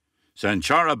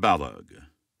 Sanchara Balag,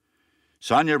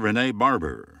 Sonia Renee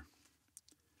Barber,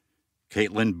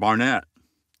 Caitlin Barnett,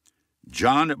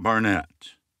 John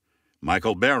Barnett,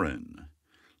 Michael Barron,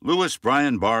 Louis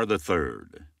Brian Barr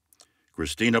III,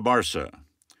 Christina Barsa,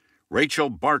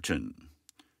 Rachel Barton,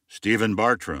 Stephen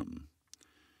Bartram,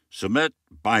 Sumit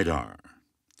Baidar,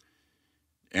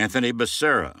 Anthony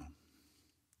Becerra,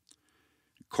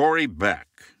 Corey Beck,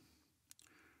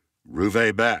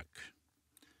 Ruve Beck,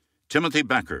 Timothy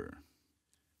Becker,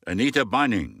 Anita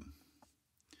Bining,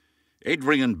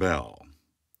 Adrian Bell,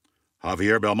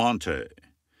 Javier Belmonte,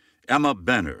 Emma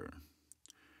Benner,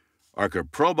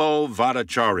 Arkaprobo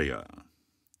Vadacharya,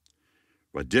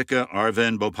 Radhika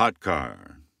Arvind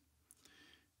Bopatkar,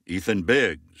 Ethan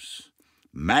Biggs,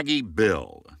 Maggie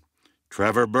Bill,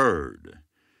 Trevor Bird,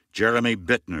 Jeremy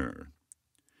Bittner,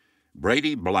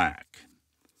 Brady Black,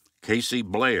 Casey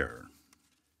Blair,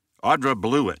 Audra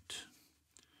Blewett,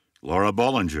 Laura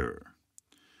Bollinger,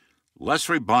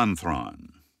 Leslie Bonthron,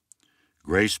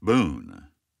 Grace Boone,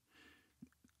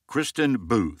 Kristen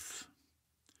Booth,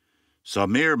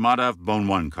 Samir Madhav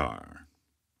Bonwankar,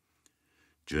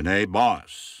 Janae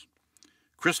Boss,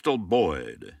 Crystal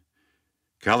Boyd,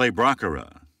 Kelly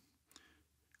Brockera,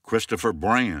 Christopher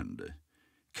Brand,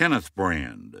 Kenneth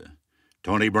Brand,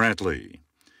 Tony Brantley,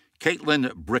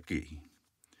 Caitlin Bricky,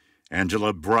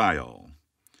 Angela Bryle,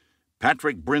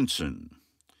 Patrick Brinson,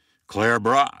 Claire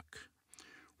Brock,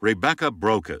 Rebecca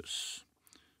Brokus,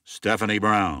 Stephanie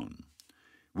Brown,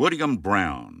 William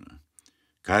Brown,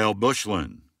 Kyle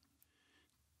Bushlin,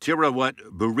 Tirawat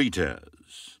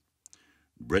Burites,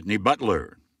 Brittany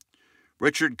Butler,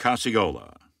 Richard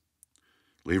Casiola,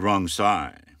 Lirong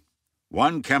Sai,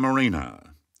 Juan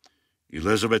Camarena,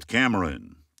 Elizabeth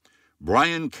Cameron,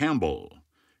 Brian Campbell,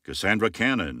 Cassandra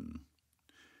Cannon,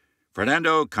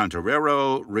 Fernando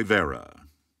Cantarero Rivera,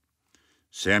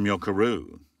 Samuel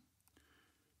Carew,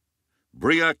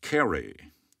 Bria Carey,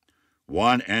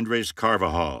 Juan Andres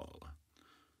Carvajal,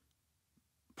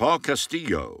 Paul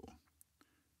Castillo,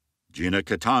 Gina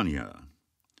Catania,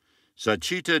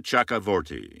 Sachita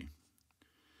Chakravorty,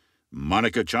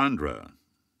 Monica Chandra,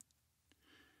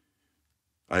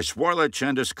 Aishwarla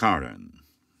Chandaskaran,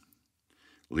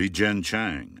 Li Jen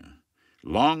Chang,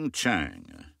 Long Chang,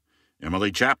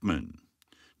 Emily Chapman,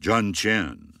 Jun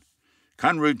Chen,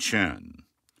 Kanru Chen,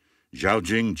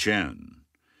 Zhaojing Chen,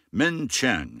 Min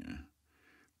Cheng,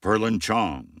 Perlin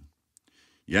Chong,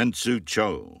 Yensu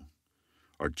Cho,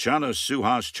 Archana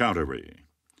Suhas Chowdhury,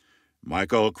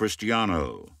 Michael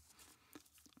Cristiano,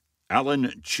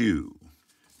 Alan Chu,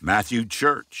 Matthew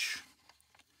Church,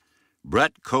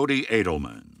 Brett Cody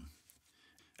Edelman,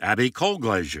 Abby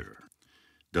Colglazier,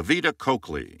 Davida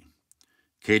Coakley,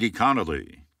 Katie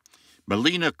Connolly,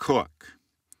 Melina Cook,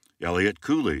 Elliot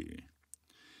Cooley,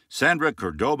 Sandra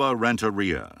Cordoba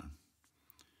Renteria,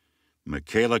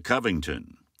 Michaela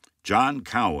Covington, John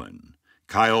Cowan,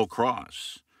 Kyle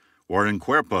Cross, Warren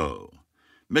Cuerpo,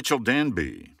 Mitchell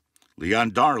Danby,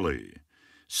 Leon Darley,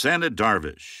 Santa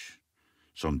Darvish,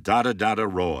 Somdata Dada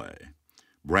Roy,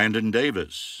 Brandon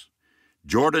Davis,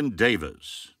 Jordan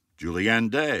Davis, Julianne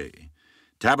Day,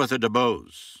 Tabitha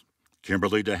DeBose,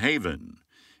 Kimberly DeHaven,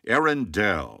 Erin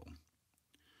Dell,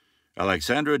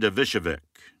 Alexandra Devishevic,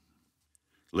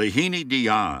 Lehini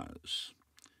Diaz,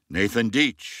 Nathan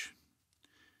Deach,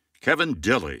 Kevin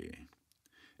Dilley,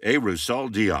 A. Rusal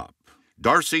Diop,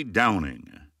 Darcy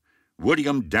Downing,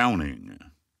 William Downing,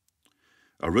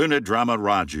 Aruna Drama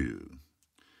Raju,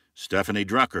 Stephanie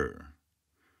Drucker,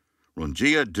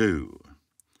 Runjia Du,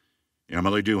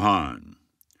 Emily Duhan,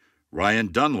 Ryan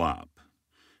Dunlop,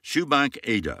 Shoebank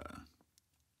Ada,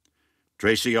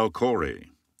 Tracy L.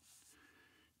 Corey,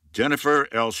 Jennifer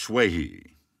L.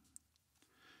 Shwehi,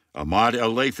 Ahmad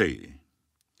El Lathi,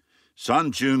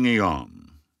 Sanjung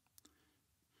Eom,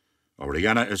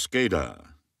 Oriana Esqueda,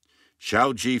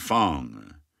 Xiao Ji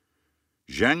Fong,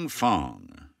 Zheng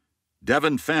Fong,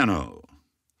 Devin Fano,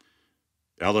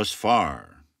 Ellis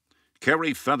Farr,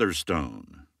 Kerry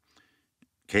Featherstone,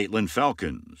 Caitlin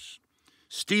Felkins,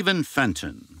 Stephen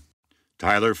Fenton,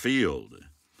 Tyler Field,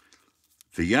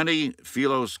 Fieni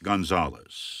Filos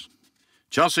Gonzalez,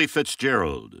 Chelsea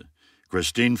Fitzgerald,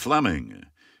 Christine Fleming,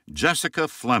 Jessica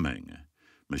Fleming,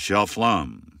 Michelle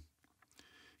Flum,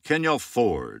 Kenyal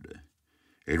Ford,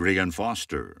 Adrian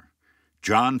Foster,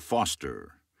 John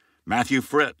Foster, Matthew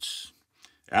Fritz,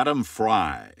 Adam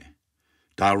Fry,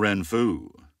 Darren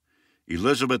Fu,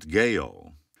 Elizabeth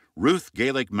Gale, Ruth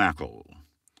Gaelic Mackle,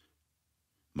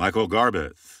 Michael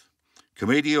Garbeth,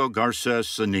 Comedio Garces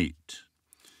Sanit,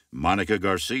 Monica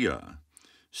Garcia,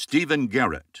 Stephen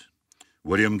Garrett,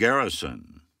 William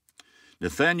Garrison,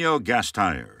 Nathaniel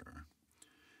Gastier,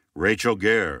 Rachel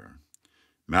Gare,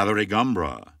 Mallory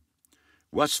Gumbra,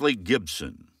 Wesley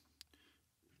Gibson,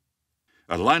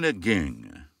 Alina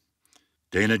Ging,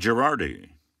 Dana Girardi,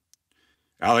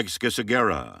 Alex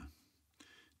Gisagera,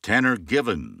 Tanner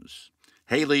Givens,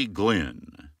 Haley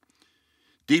Glenn,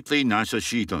 Deeply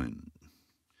Nasashitan,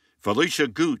 Felicia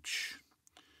Gooch,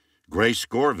 Grace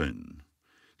Gorvin,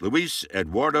 Luis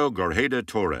Eduardo Garjeda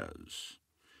Torres,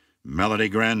 Melanie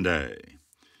Grande,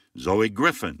 Zoe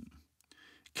Griffin,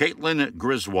 Caitlin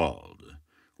Griswold,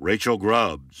 Rachel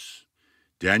Grubbs,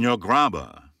 Daniel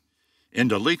Graba,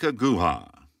 Indalika Guha,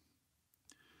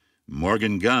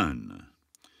 Morgan Gunn,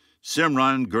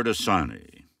 Simran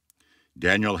Gurdasani,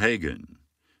 Daniel Hagan,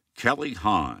 Kelly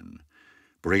Hahn,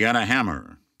 Brianna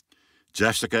Hammer,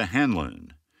 Jessica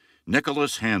Hanlon,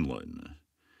 Nicholas Hanlon,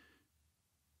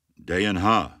 Dayan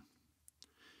Ha,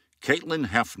 Caitlin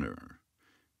Hefner,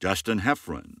 Justin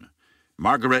Heffron,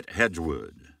 Margaret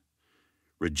Hedgewood,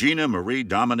 Regina Marie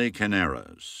Dominique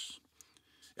Henares,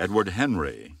 Edward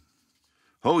Henry,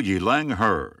 Ho Yi Lang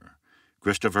Her,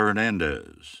 Christopher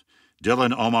Hernandez,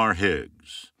 Dylan Omar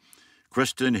Higgs,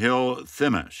 Kristen Hill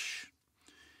Thimish,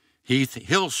 Heath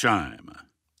Hilsheim,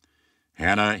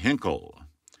 Hannah Hinkle,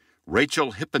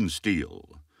 Rachel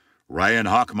Hippensteel, Ryan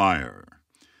Hockmeyer,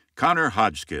 Connor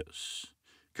Hodgkiss,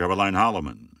 Caroline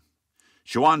Holloman,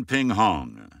 Xuan Ping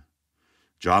Hong,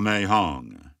 Jamei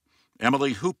Hong,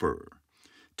 Emily Hooper,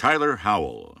 Tyler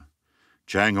Howell,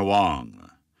 Chang Huang,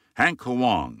 Hank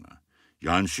Huang,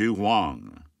 Yanshu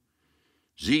Huang,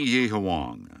 Ziyi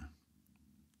Huang,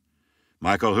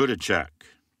 Michael Hudacek,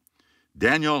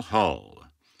 Daniel Hull,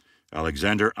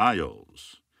 Alexander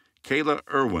Isles, Kayla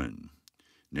Irwin,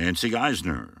 Nancy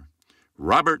Eisner,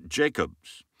 Robert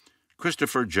Jacobs,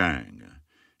 Christopher Jang,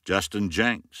 Justin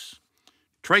Jenks,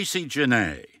 Tracy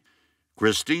Janae,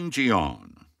 Christine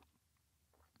Gion,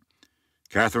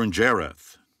 Catherine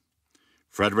Jareth,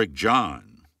 Frederick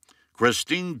John,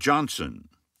 Christine Johnson,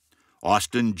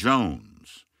 Austin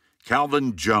Jones,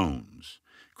 Calvin Jones,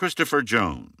 Christopher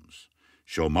Jones,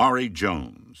 Shomari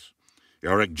Jones,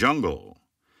 Eric Jungle,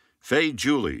 Faye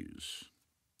Julies,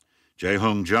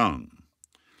 Jae-Hung Jung,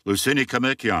 Lucini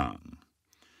Kamikyang,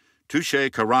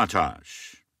 Touche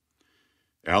Karatash,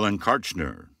 Alan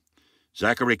Karchner,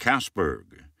 Zachary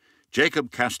Kasberg,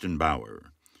 Jacob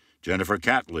Kastenbauer, Jennifer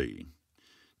Catley,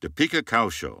 Deepika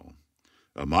Kaushal,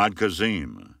 Ahmad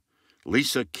Kazim,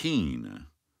 Lisa Keene,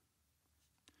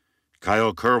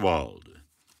 Kyle Kerwald,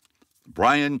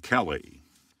 Brian Kelly,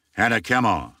 Hannah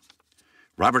Kemma,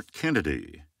 Robert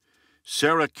Kennedy,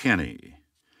 Sarah Kinney,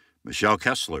 Michelle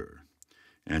Kessler,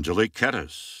 Angelique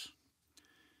Kettis,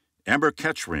 Amber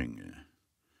Ketchring,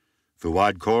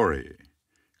 Fuad Corey,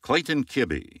 Clayton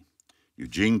Kibbe,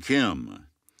 Eugene Kim,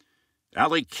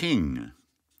 Allie King,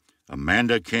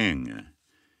 Amanda King,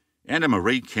 Anna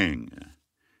Marie King,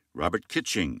 Robert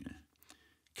Kitching,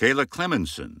 Kayla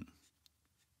Clemenson,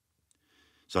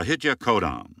 Sahitya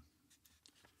Kodam,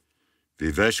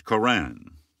 Vivesh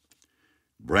Koran,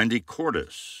 Brandy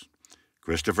Cordes,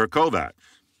 Christopher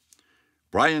Kovacs,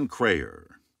 Brian Crayer,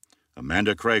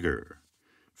 Amanda Krager,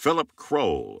 Philip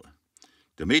Kroll,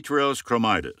 Demetrios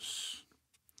Chromitis,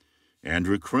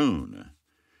 Andrew Kroon,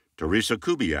 Teresa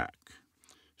Kubiak,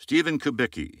 Stephen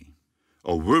Kubicki,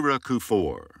 Aurora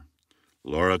Kufor,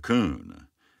 Laura Kuhn,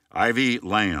 Ivy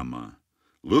Lamb,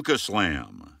 Lucas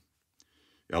Lamb,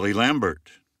 Ellie Lambert,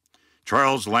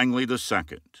 Charles Langley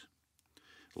II,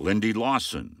 Lindy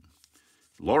Lawson,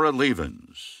 Laura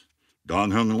Levens,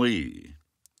 Dong-Hung Lee,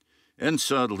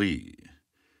 Ensa Lee,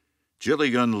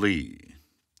 Jillian Lee,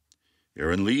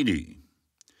 Erin Leedy,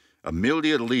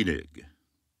 Amelia Leedig,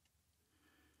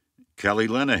 Kelly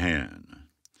Lenahan,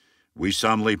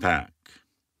 Wisam Lepak,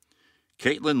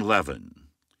 Caitlin Levin,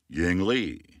 Ying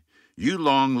Lee,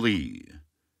 Yulong Lee,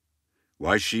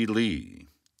 Waishi Lee,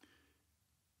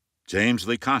 James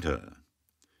Licata,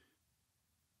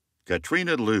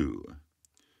 Katrina Liu,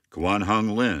 Kwan Hung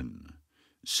Lin,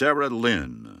 Sarah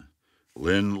Lin,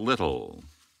 Lynn Little,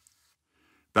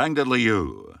 Bangda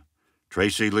Liu,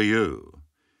 Tracy Liu,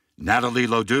 Natalie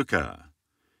Loduca,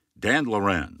 Dan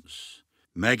Lorenz,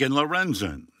 Megan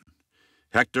Lorenzen,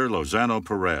 Hector Lozano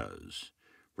Perez,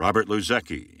 Robert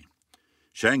Luzecki,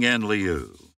 Shang'an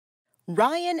Liu,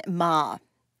 Ryan Ma,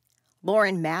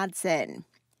 Lauren Madsen,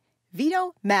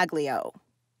 Vito Maglio,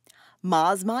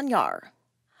 Maz Manyar,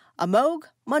 Amog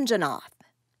Munjanath,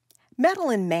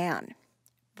 Madeline Mann,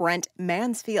 Brent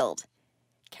Mansfield,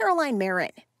 Caroline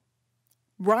Marin,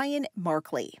 Brian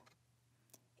Markley,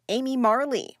 Amy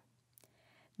Marley,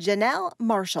 Janelle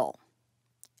Marshall,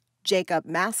 Jacob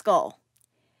Maskell,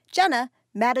 Jenna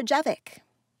Matajevic,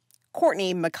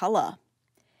 Courtney McCullough,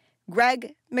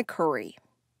 Greg McCurry,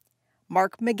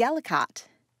 Mark McGillicott,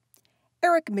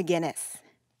 Eric McGinnis,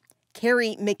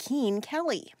 Carrie McKean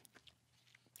Kelly,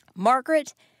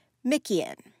 Margaret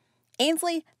Mickian,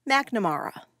 Ainsley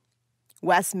McNamara,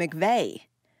 Wes McVeigh,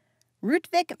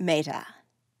 Rutvik Mehta,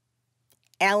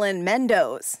 Alan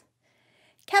Mendoz,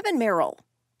 Kevin Merrill,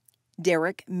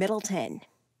 Derek Middleton,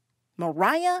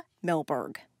 Mariah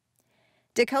Milberg,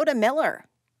 Dakota Miller,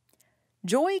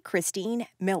 Joy Christine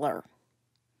Miller,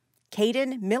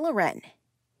 Caden Millerin,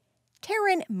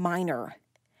 Taryn Miner,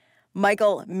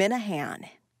 Michael Minahan,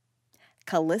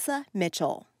 Kalissa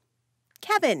Mitchell,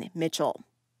 Kevin Mitchell,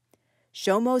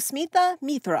 Shomo Smitha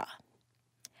Mithra,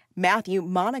 Matthew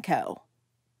Monaco,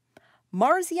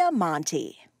 Marzia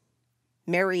Monti,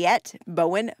 Mariette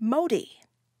Bowen Modi,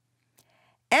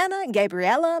 Anna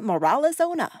Gabriela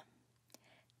Morales-Ona,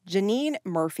 Janine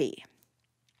Murphy,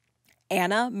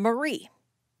 Anna Marie,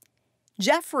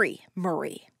 Jeffrey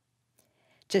Murray,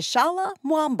 Tishala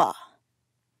Mwamba,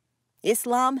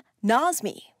 Islam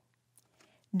Nazmi,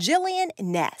 Jillian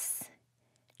Ness,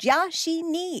 Jiaxi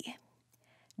Ni,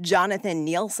 Jonathan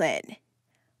Nielsen,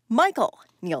 Michael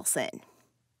Nielsen,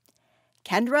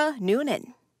 Kendra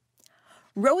Noonan,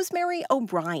 Rosemary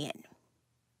O'Brien,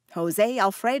 Jose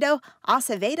Alfredo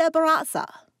Acevedo Barraza,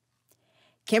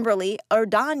 Kimberly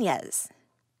Ordonez,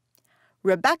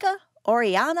 Rebecca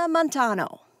Oriana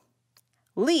Montano,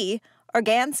 Lee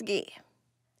Organsky,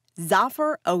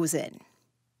 Zafar Ozen,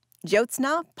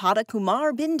 Jyotsna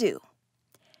Padakumar Bindu,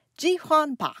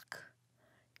 Jihuan Bak,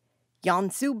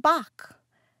 Yansu Bak,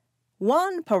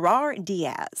 Juan Parar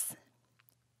Diaz,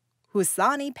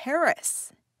 Husani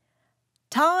Paris,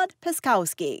 Todd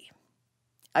Piskowski,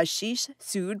 Ashish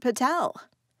Sood Patel,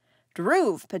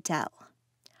 Dhruv Patel,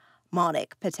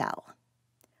 Monik Patel,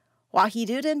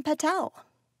 Wahiduddin Patel,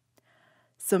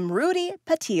 Samruddhi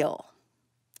Patil,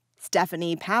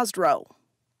 Stephanie Pazdro,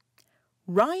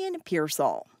 Ryan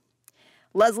Pearsall,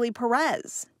 Leslie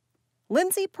Perez,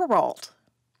 Lindsay Peralt,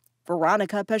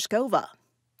 Veronica Peshkova,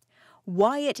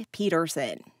 Wyatt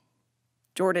Peterson,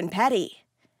 Jordan Petty,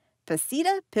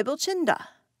 Pasita Pibilchinda,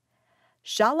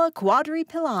 Shala Quadri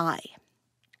Pillai,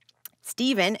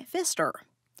 Stephen Pfister,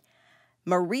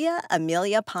 Maria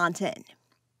Amelia Ponton,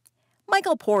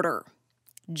 Michael Porter,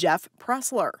 Jeff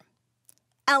Pressler,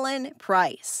 Ellen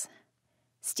Price,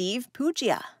 Steve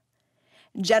Puglia,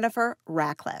 Jennifer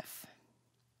Ratcliffe,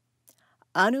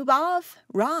 Anubhav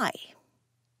Rai,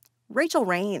 Rachel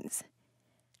Rains,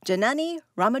 Janani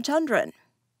Ramachandran,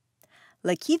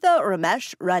 Lakitha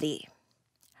Ramesh Reddy,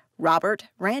 Robert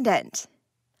Randent,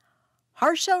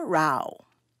 Harsha Rao,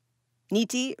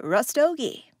 Niti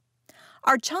Rastogi,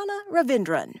 Archana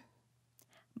Ravindran,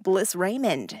 Bliss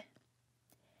Raymond,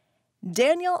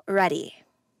 Daniel Reddy,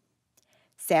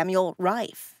 Samuel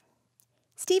Rife,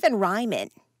 Stephen Ryman,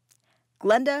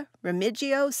 Glenda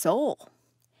Remigio Soul,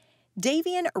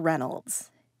 Davian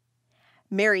Reynolds,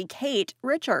 Mary Kate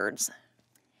Richards,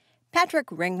 Patrick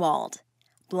Ringwald,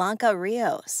 Blanca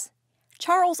Rios,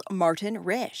 Charles Martin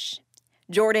Risch,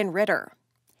 Jordan Ritter,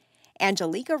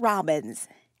 Angelica Robbins,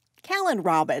 Callan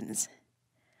Robbins,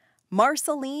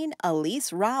 Marceline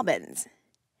Elise Robbins,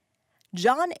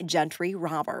 John Gentry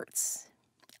Roberts,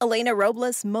 Elena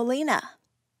Robles Molina,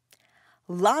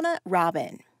 Lana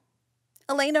Robin,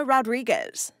 Elena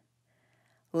Rodriguez,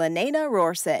 Lenana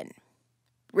Rorson,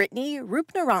 Brittany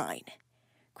Rupnarine,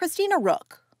 Christina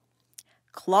Rook,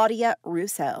 Claudia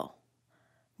Russo,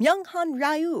 Myunghan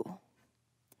Ryu,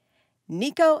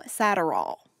 Nico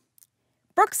Satterall,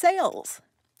 Brooke Sales,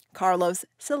 Carlos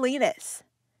Salinas,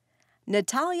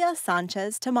 Natalia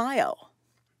Sanchez Tamayo,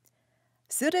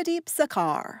 Sudhadeep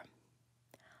Sakar,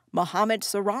 Mohammed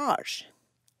Siraj,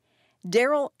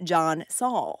 Daryl John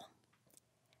Saul,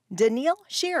 Daniil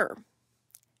Shear,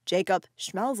 Jacob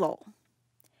Schmelzel,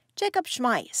 Jacob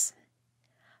Schmeiss,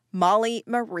 Molly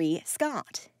Marie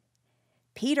Scott,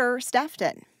 Peter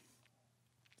Stefton,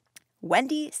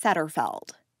 Wendy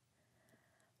Setterfeld,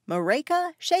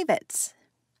 Mareka Shavitz,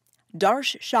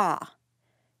 Darsh Shah,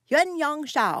 Yuanyang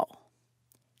Shao,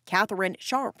 Catherine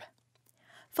Sharp,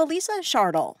 Felisa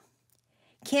Shardle,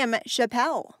 Kim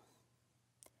Chappelle,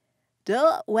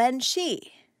 De Wen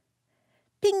Shi,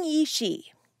 Ping Yi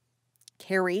Shi,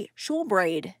 Carrie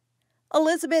Schulbraid,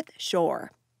 Elizabeth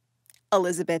Shore,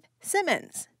 Elizabeth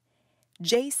Simmons,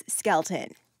 Jace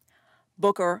Skelton,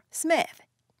 Booker Smith,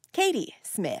 Katie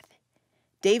Smith,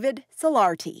 David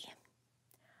Solarty,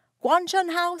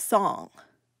 Guanchun Hao Song,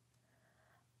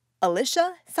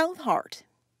 Alicia Southhart,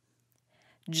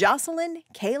 Jocelyn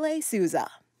Kayleigh Souza,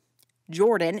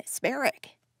 Jordan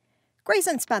Sparrick,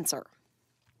 Grayson Spencer,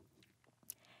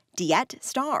 Diet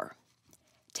Starr,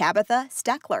 Tabitha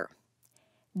Steckler,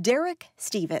 Derek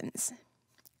Stevens,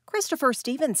 Christopher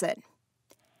Stevenson,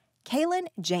 Kaylin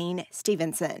Jane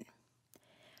Stevenson,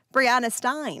 Brianna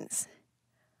Steins,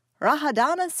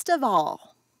 Rahadana Staval,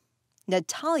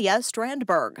 Natalia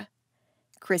Strandberg,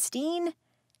 Christine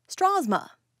Strasma,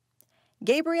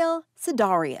 Gabriel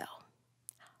Sidario,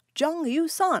 Jung Yu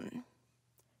Sun,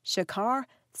 Shakar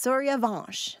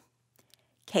Suryavansh,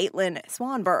 Caitlin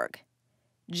Swanberg,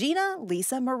 Gina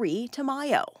Lisa Marie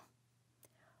Tamayo,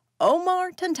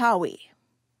 Omar Tantawi,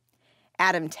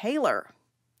 Adam Taylor,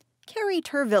 Carrie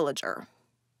Tervillager,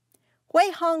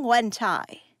 Wei Hong Wen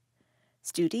Tai,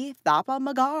 Stuti Thapa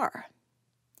Magar,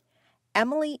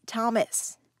 Emily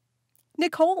Thomas,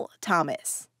 Nicole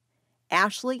Thomas,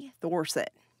 Ashley Thorson,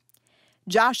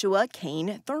 Joshua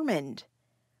Kane Thurmond,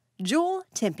 Jewel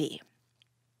Timpey,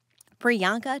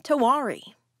 Priyanka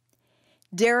Tawari,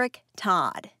 Derek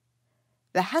Todd,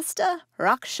 Behesta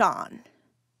Rakshan,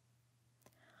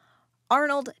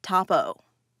 Arnold Topo,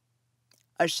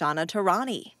 Ashana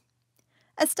Tarani,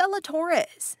 Estella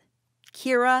Torres,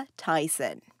 Kira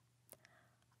Tyson,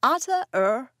 Ata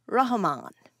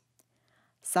Rahman,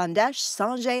 Sandesh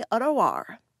Sanjay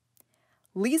Arawar,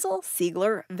 Liesel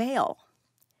Siegler Vale,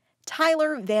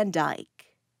 Tyler Van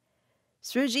Dyke,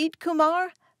 Srijit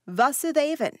Kumar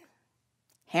Vasudevan,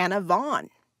 Hannah Vaughn,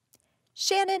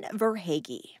 Shannon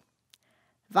Verhage,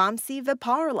 Vamsi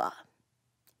Viparla,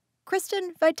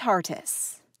 Kristen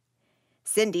Vitartis,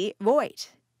 Cindy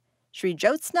Voigt, Sri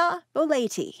Jyotsna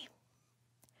Boleti,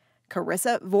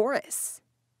 Carissa Voris,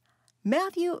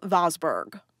 Matthew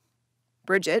Vosberg,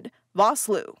 Bridget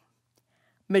Voslu,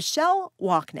 Michelle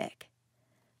Wachnick,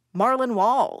 Marlon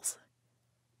Walls,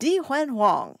 Di Huan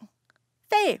Huang,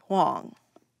 Fei Huang,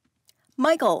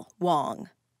 Michael Wong,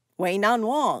 Weinan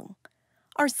Wong,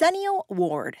 Arsenio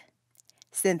Ward,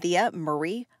 Cynthia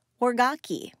Murray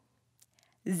Wargaki,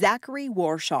 Zachary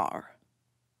Warshar,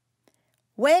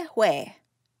 Wei Hui,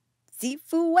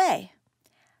 Zifu Wei,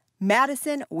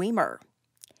 Madison Weimer,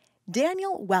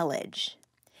 Daniel Wellage,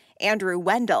 Andrew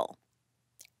Wendell,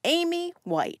 Amy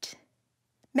White,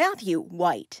 Matthew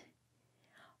White,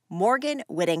 Morgan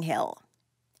Whittinghill,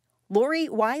 Lori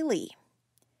Wiley,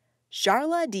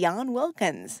 Charla Dion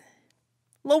Wilkins,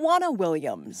 Lawana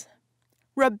Williams,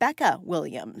 Rebecca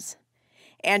Williams,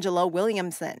 Angela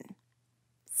Williamson,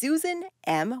 Susan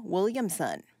M.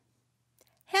 Williamson,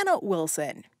 Hannah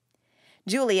Wilson,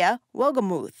 Julia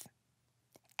Wogamuth,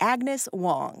 Agnes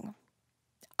Wong,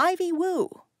 Ivy Wu,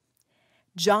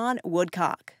 John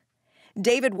Woodcock,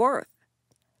 David Worth,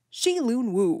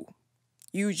 Shi-Lun Wu,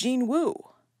 Eugene Wu,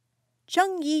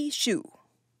 Chung Yi Shu,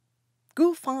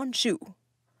 Gu Fan Shu,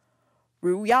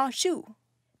 Ru Ya Shu,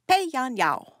 Pei Yan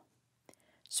Yao,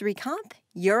 Srikanth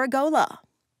Yuragola,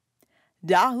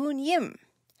 Dahun Yim,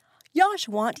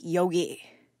 Yashwant Yogi,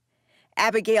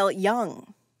 Abigail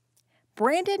Young,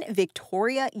 Brandon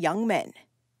Victoria Youngman,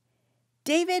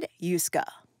 David Yuska,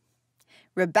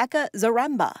 Rebecca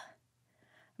Zaremba,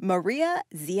 Maria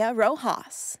Zia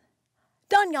Rojas,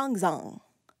 Danyang Zhang,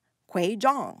 Kui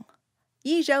Zhang,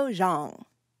 Yizhou Zhang,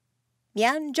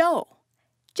 Mian Zhou,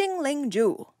 Jingling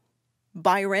Zhu,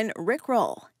 Byron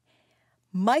Rickroll,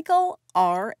 Michael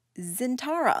R.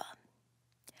 Zintara,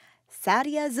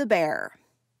 Sadia Zubair,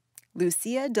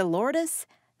 Lucia Delordes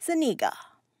Zaniga.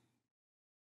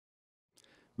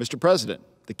 Mr. President,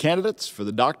 the candidates for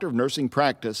the Doctor of Nursing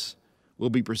Practice will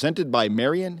be presented by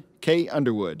Marion K.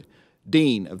 Underwood,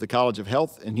 Dean of the College of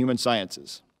Health and Human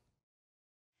Sciences.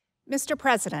 Mr.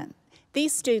 President,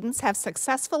 these students have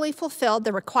successfully fulfilled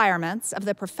the requirements of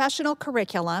the professional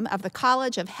curriculum of the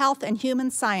College of Health and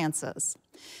Human Sciences.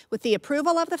 With the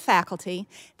approval of the faculty,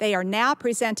 they are now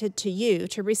presented to you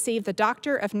to receive the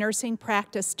Doctor of Nursing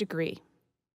Practice degree.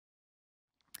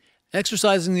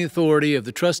 Exercising the authority of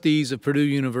the trustees of Purdue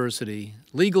University,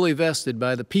 legally vested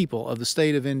by the people of the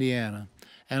state of Indiana,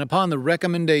 and upon the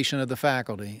recommendation of the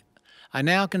faculty, I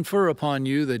now confer upon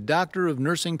you the Doctor of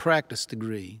Nursing Practice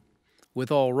degree,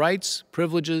 with all rights,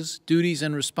 privileges, duties,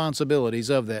 and responsibilities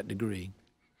of that degree.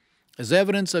 As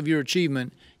evidence of your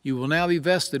achievement, you will now be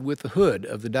vested with the hood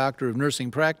of the Doctor of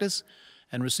Nursing Practice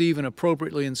and receive an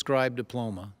appropriately inscribed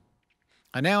diploma.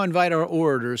 I now invite our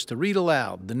orators to read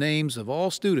aloud the names of all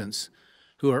students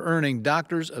who are earning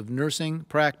Doctors of Nursing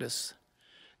Practice.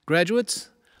 Graduates,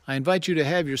 I invite you to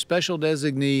have your special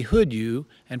designee hood you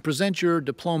and present your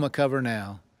diploma cover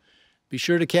now. Be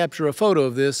sure to capture a photo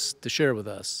of this to share with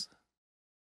us.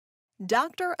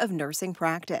 Doctor of Nursing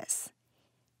Practice,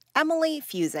 Emily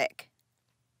Fusick,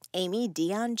 Amy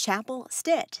Dion Chappell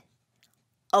Stitt,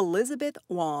 Elizabeth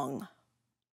Wong.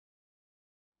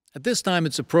 At this time,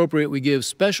 it's appropriate we give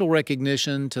special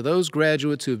recognition to those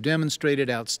graduates who have demonstrated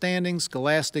outstanding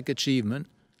scholastic achievement,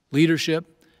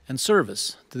 leadership, and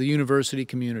service to the university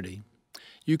community.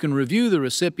 You can review the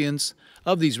recipients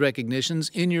of these recognitions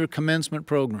in your commencement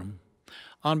program.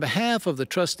 On behalf of the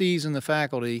trustees and the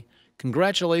faculty,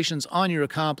 congratulations on your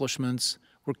accomplishments.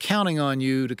 We're counting on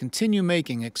you to continue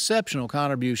making exceptional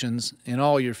contributions in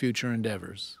all your future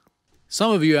endeavors.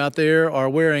 Some of you out there are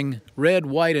wearing red,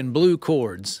 white, and blue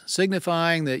cords,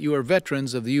 signifying that you are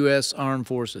veterans of the U.S. Armed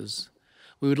Forces.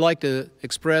 We would like to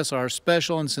express our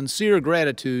special and sincere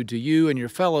gratitude to you and your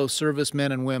fellow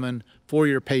servicemen and women for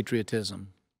your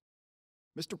patriotism.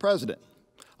 Mr. President,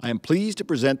 I am pleased to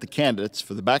present the candidates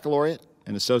for the baccalaureate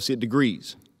and associate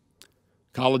degrees.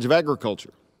 College of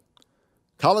Agriculture,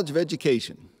 College of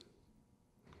Education,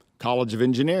 College of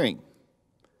Engineering,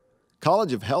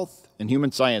 College of Health and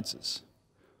Human Sciences,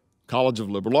 College of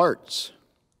Liberal Arts,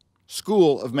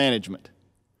 School of Management,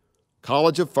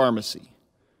 College of Pharmacy,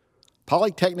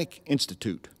 Polytechnic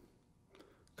Institute,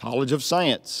 College of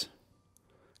Science,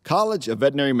 College of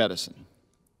Veterinary Medicine.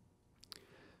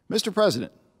 Mr.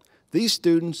 President, these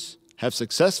students have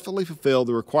successfully fulfilled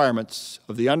the requirements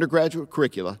of the undergraduate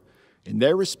curricula in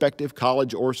their respective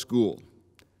college or school.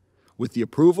 With the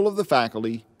approval of the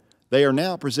faculty, they are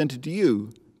now presented to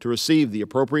you to receive the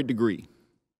appropriate degree.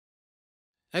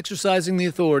 Exercising the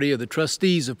authority of the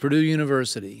trustees of Purdue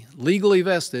University, legally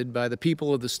vested by the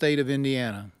people of the state of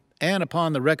Indiana, and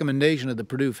upon the recommendation of the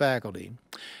Purdue faculty,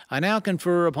 I now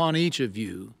confer upon each of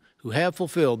you who have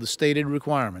fulfilled the stated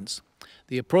requirements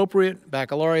the appropriate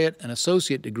baccalaureate and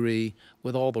associate degree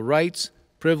with all the rights,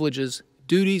 privileges,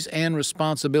 duties, and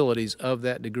responsibilities of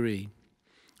that degree.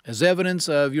 As evidence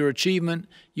of your achievement,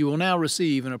 you will now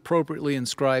receive an appropriately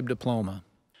inscribed diploma.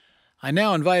 I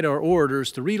now invite our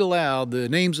orators to read aloud the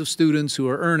names of students who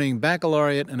are earning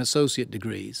baccalaureate and associate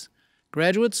degrees.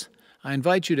 Graduates, I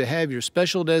invite you to have your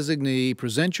special designee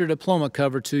present your diploma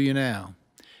cover to you now.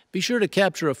 Be sure to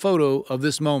capture a photo of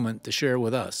this moment to share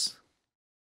with us.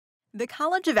 The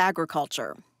College of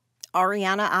Agriculture,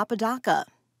 Ariana Apodaca,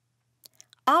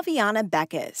 Aviana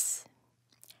Beckus,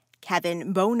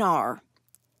 Kevin Bonar,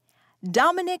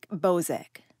 Dominic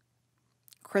Bozick,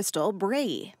 Crystal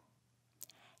Bray,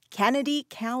 Kennedy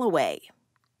Calloway,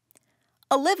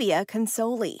 Olivia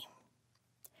Consoli,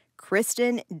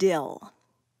 Kristen Dill,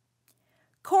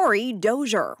 Corey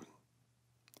Dozier,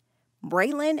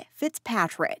 Braylon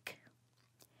Fitzpatrick,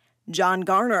 John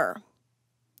Garner,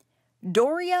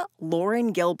 Doria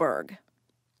Lauren Gilberg,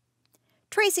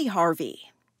 Tracy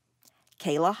Harvey,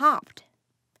 Kayla Hopt,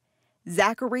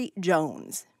 Zachary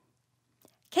Jones,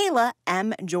 Kayla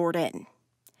M. Jordan,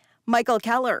 Michael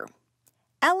Keller,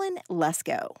 Ellen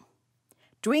Lesko,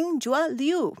 Dwingjua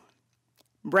Liu,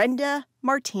 Brenda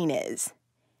Martinez,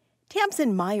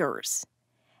 Tamsin Myers,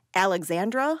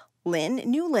 Alexandra Lynn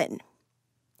Newlin,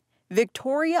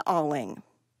 Victoria Alling,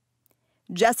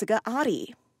 Jessica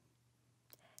Oddie,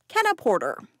 Kenna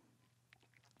Porter,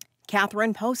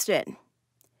 Catherine Poston,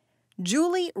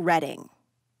 Julie Redding,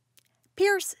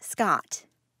 Pierce Scott,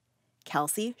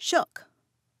 Kelsey Shook,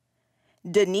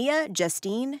 Dania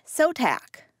Justine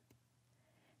Sotak,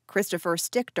 Christopher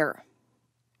Stichter,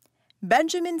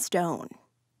 Benjamin Stone,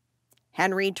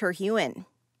 Henry Terhuen,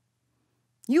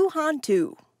 Yuhan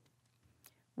Tu,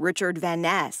 Richard Van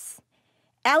Ness,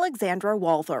 Alexandra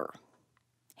Walther,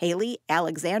 Haley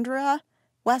Alexandra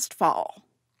Westfall,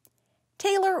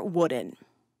 Taylor Wooden.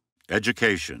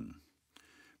 Education.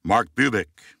 Mark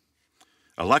Bubick,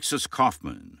 Alexis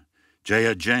Kaufman,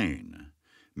 Jaya Jane,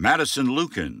 Madison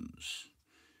Lukens,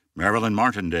 Marilyn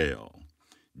Martindale,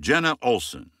 Jenna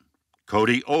Olson,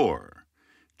 Cody Orr,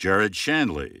 Jared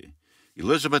Shanley,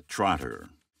 Elizabeth Trotter.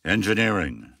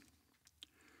 Engineering.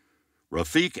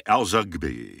 Rafiq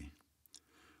Al-Zugbi,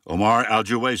 Omar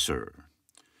Al-Juwaiser,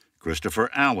 Christopher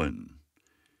Allen,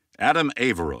 Adam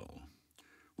Averill,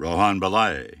 Rohan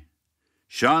Balay,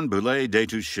 Sean Boulay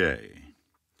Detouche,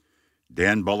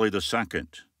 Dan Bully II,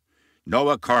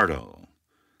 Noah Cardo,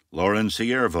 Lauren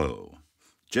Ciervo,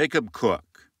 Jacob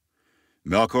Cook,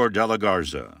 Melchor De La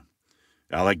Garza,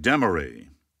 Alec Demery,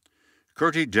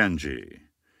 Curti Denji,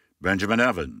 Benjamin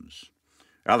Evans,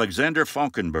 Alexander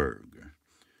Falkenberg,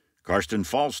 Karsten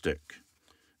Falstick,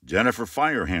 Jennifer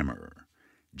Firehammer,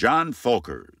 John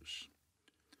Folkers,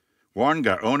 Juan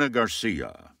Gaona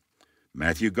Garcia,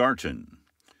 Matthew Garton,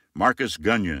 Marcus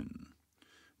Gunyon,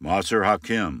 Maser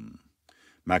Hakim,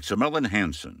 Maximilian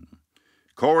Hansen,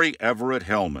 Corey Everett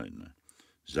Hellman,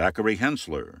 Zachary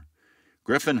Hensler,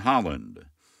 Griffin Holland,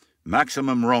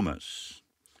 Maximum Romas,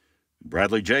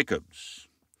 Bradley Jacobs,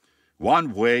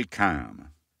 Wan Wei Kam,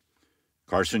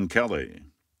 Carson Kelly,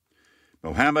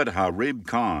 Mohammed Harib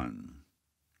Khan,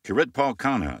 Kiritpal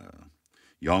Khanna,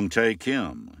 Yongtae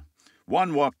Kim,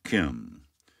 Wanwak Kim,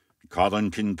 Colin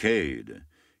Kincaid,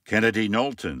 Kennedy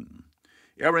Knowlton,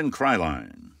 Aaron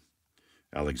Kryline,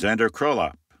 Alexander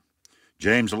Krolop,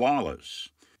 James Lawless,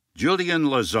 Julian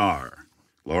Lazar,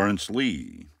 Lawrence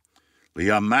Lee,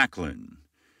 Liam Macklin,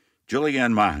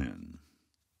 Julianne Mahan,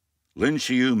 Lin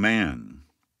Xiu Man,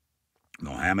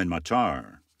 Mohammed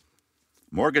Matar,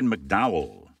 Morgan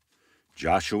McDowell,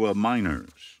 Joshua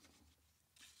Miners,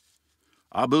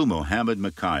 Abu Mohammed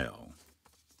Mikhail,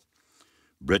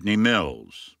 Brittany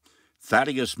Mills,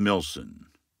 Thaddeus Milson,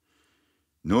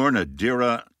 Noor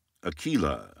Nadira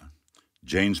Akila,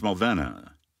 James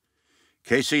Mulvena,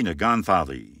 Casey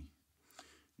Naganthali,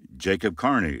 Jacob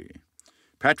Carney,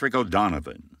 Patrick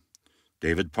O'Donovan,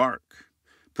 David Park,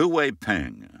 Puwei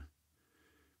Peng,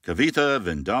 Kavitha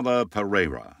Vindala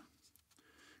Pereira,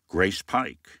 Grace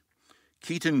Pike,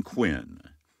 Keaton Quinn,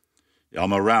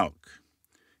 Elma Rauch,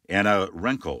 Anna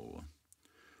Renkel,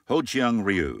 Ho Chiang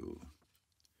Ryu,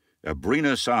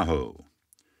 Abrina Saho,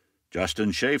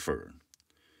 Justin Schaefer,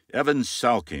 Evan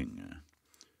Salking,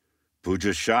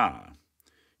 Pooja Shah,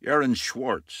 Aaron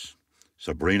Schwartz,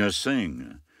 Sabrina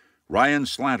Singh, Ryan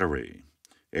Slattery,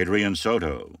 Adrian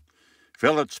Soto,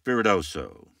 Philip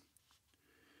Spiridoso,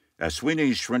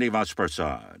 Aswini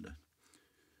Srinivasaprasad,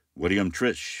 William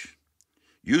Trish,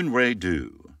 Yoon Ray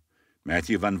Du,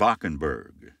 Matthew Van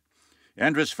Valkenburg,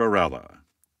 Andres Varela,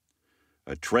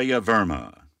 Atreya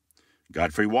Verma,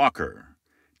 Godfrey Walker,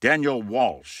 Daniel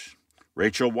Walsh,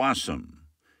 Rachel Wassam,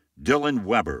 Dylan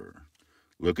Weber,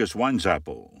 Lucas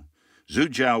Wanzappel,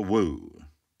 Zujiao Wu,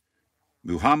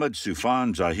 Muhammad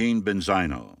Sufan Zahin bin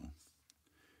Zaino,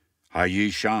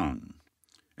 Haiyi Shang,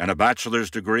 and a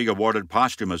bachelor's degree awarded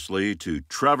posthumously to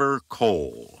Trevor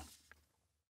Cole.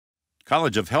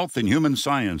 College of Health and Human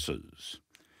Sciences,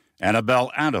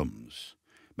 Annabelle Adams,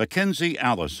 Mackenzie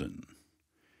Allison,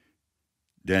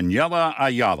 Daniela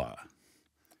Ayala,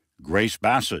 Grace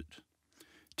Bassett,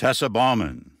 Tessa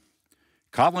Bauman,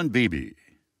 Colin Beebe,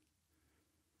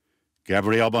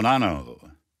 Gabrielle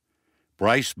Bonanno,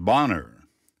 Bryce Bonner,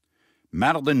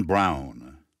 Madeline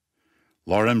Brown,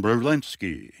 Lauren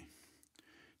Brulinski,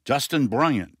 Justin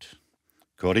Bryant,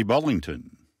 Cody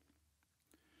Bullington,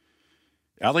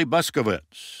 Allie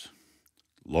Buskowitz,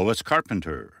 Lois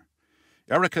Carpenter,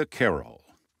 Erica Carroll,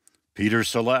 Peter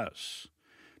Celeste,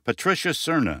 Patricia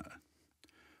Cerna,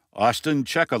 Austin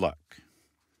Chekaluk,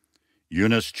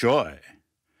 Eunice Choi,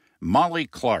 Molly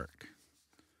Clark,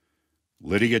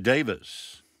 Lydia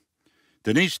Davis,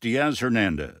 Denise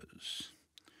Diaz-Hernandez,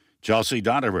 Chelsea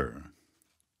Dotterer,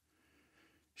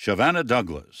 Shavannah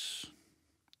Douglas,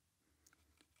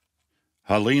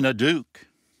 Helena Duke,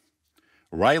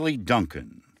 Riley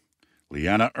Duncan,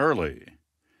 Leanna Early,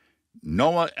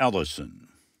 Noah Ellison,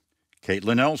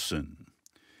 Caitlin Elson,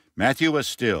 Matthew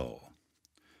Estill,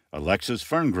 Alexis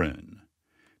Ferngren,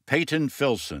 Peyton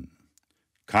Filson,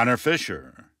 Connor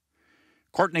Fisher,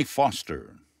 Courtney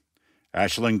Foster,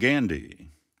 Ashlyn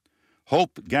Gandy,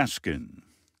 Hope Gaskin,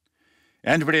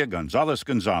 Andrea Gonzalez,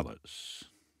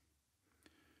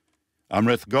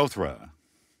 Amrith Gothra,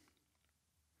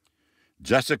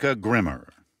 Jessica Grimmer,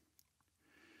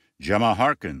 Gemma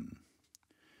Harkin,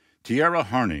 Tiara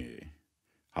Harney,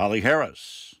 Holly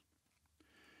Harris,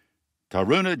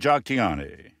 Taruna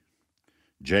Jagtiani,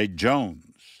 Jade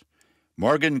Jones,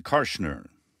 Morgan Karshner,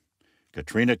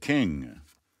 Katrina King,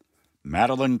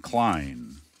 Madeline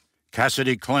Klein,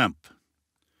 Cassidy Klemp,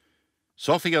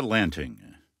 Sophia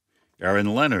Lanting,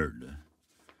 Erin Leonard,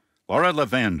 Laura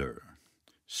Lavander,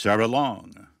 Sarah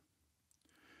Long,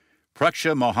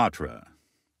 Praksha Mohatra,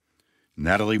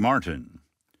 Natalie Martin,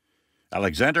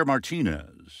 Alexander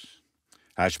Martinez,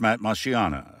 Hashmat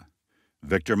Mashiana,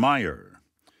 Victor Meyer,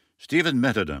 Stephen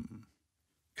Mittendam,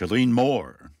 Colleen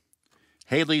Moore,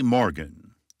 Haley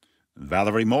Morgan,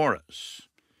 Valerie Morris,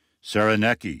 Sarah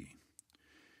Necki,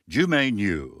 Jumaine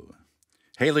Yu,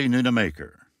 Haley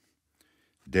Nunamaker,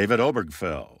 David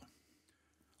Obergfell,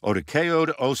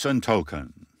 Odukeod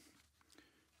Osuntokan,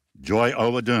 Joy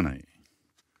Owaduni,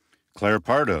 Claire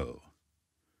Pardo,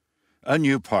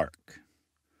 Anu Park,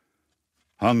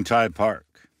 Hung Tai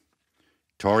Park,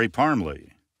 Tori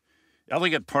Parmley,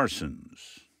 Elliot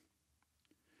Parsons,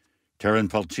 Taryn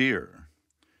Peltier,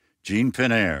 Jean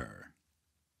Pinaire,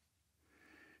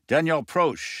 Danielle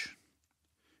Prosch,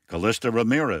 Callista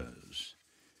Ramirez,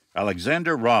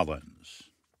 Alexander Rollins,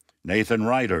 Nathan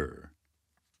Ryder,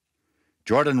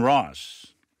 Jordan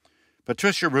Ross,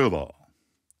 Patricia Rubel,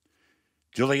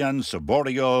 Julian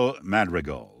Saborio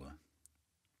Madrigal,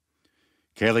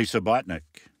 Kaylee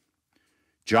Subotnick,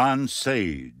 John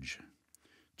Sage,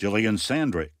 Jillian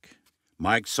Sandrick,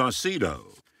 Mike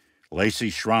Saucedo, Lacey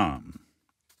Schramm,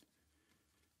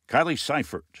 Kylie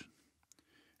Seifert,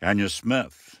 Anya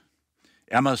Smith,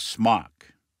 Emma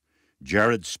Smock,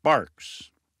 Jared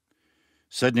Sparks,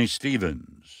 Sydney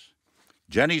Stevens,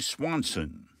 Jenny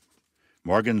Swanson,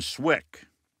 Morgan Swick,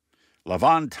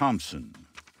 Lavon Thompson,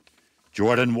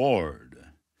 Jordan Ward,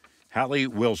 Hallie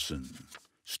Wilson,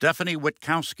 Stephanie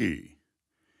Witkowski,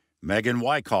 Megan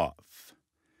Wyckoff,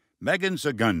 Megan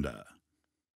Zagunda.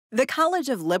 The College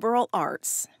of Liberal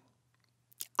Arts,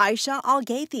 Aisha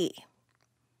Algathi,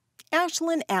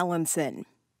 Ashlyn Allenson,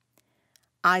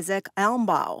 Isaac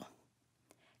Elmbaugh,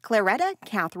 Claretta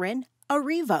Catherine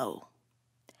Arrivo,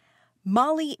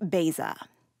 Molly Beza,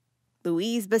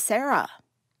 Louise Becerra,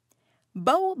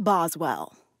 Bo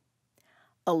Boswell,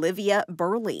 Olivia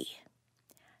Burley,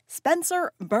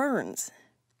 Spencer Burns,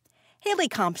 Haley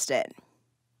Compton,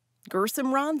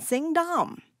 Gursimran Singh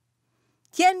Dam,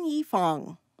 Tian Yi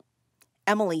Fong,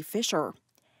 Emily Fisher,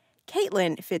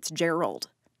 Caitlin Fitzgerald,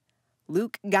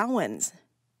 Luke Gowans,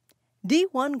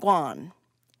 Di-Won Guan,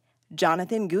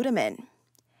 Jonathan Gudeman,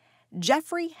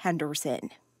 Jeffrey Henderson,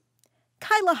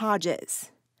 Kyla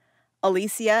Hodges,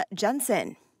 Alicia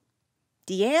Jensen,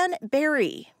 Deanne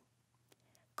Berry,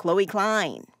 Chloe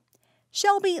Klein,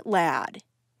 Shelby Ladd,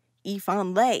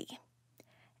 Yifan Lei,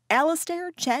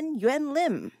 Alistair Chen Yuen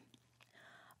Lim,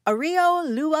 Ario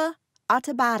Lua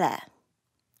Atabata,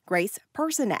 Grace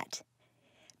Personet,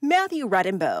 Matthew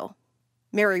Redenbow,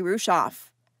 Mary Rushoff,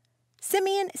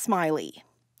 Simeon Smiley,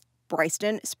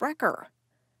 Bryston Sprecher,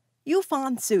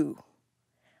 Yufan Su,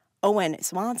 Owen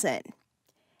Swanson,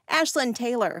 Ashlyn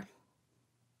Taylor,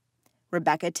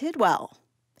 Rebecca Tidwell,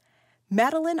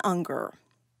 Madeline Unger,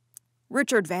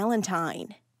 Richard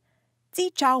Valentine,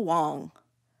 Zichao Wang,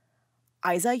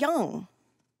 Isa Young.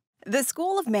 The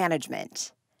School of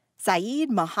Management, Saeed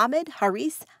Mohammed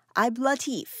Haris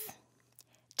Ablatif,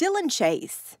 Dylan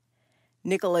Chase,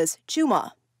 Nicholas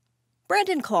Chuma,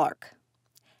 Brandon Clark,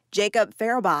 Jacob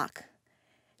Fairbach,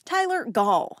 Tyler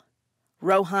Gall,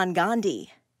 Rohan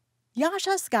Gandhi,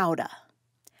 Yasha Skauda,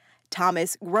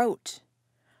 Thomas Grote,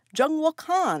 Jungwoo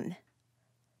Khan,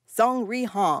 Song Ri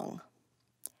Hong,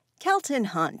 Kelton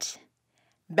Hunt,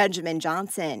 Benjamin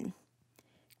Johnson,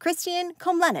 Christian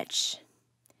Komlenich,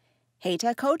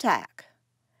 Heta Kotak,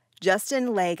 Justin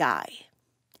Legai,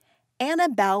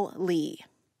 Annabelle Lee,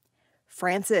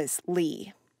 Francis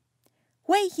Lee,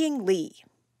 Wei Ying Lee,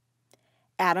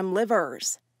 Adam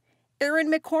Livers,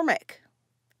 Aaron McCormick,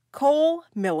 Cole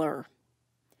Miller,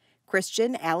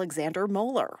 Christian Alexander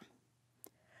Moeller,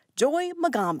 Joy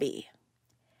Magambi,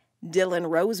 Dylan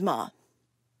Rosema,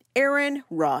 Aaron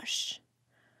Rush,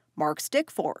 Mark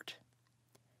Stickford,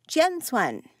 Qian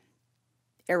Cuen,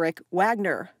 Eric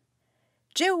Wagner,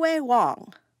 Jiwei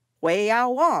Wang, Wei Yao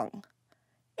Wang,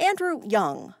 Andrew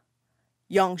Young,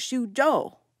 Yongshu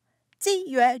Zhou,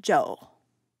 Ziyue Zhou.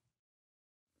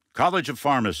 College of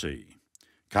Pharmacy,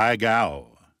 Kai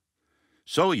Gao,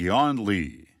 So Yan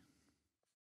Lee.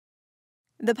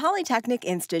 The Polytechnic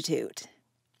Institute,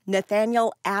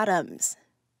 Nathaniel Adams,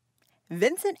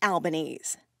 Vincent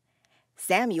Albanese,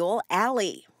 Samuel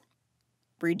Alley,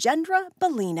 Brigendra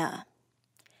Belina,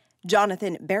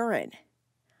 Jonathan Barron,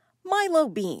 Milo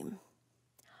Beam,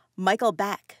 Michael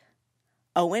Beck,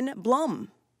 Owen Blum,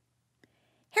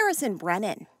 Harrison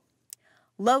Brennan,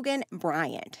 Logan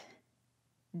Bryant,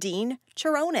 Dean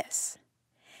Chironis,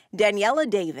 Daniela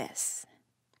Davis,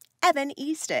 Evan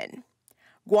Easton,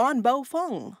 Guanbo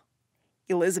Feng,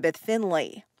 Elizabeth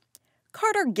Finley,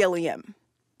 Carter Gilliam,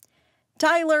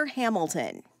 Tyler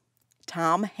Hamilton,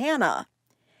 Tom Hanna,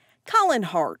 Colin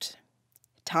Hart,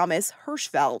 Thomas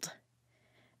Hirschfeld,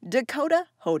 Dakota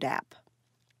Hodap,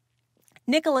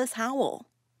 Nicholas Howell,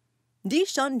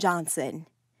 Dishun Johnson,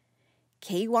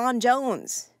 Kaywan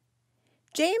Jones,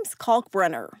 James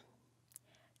Kalkbrenner,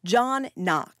 John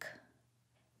Knock,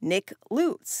 Nick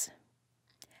Lutz,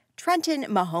 Trenton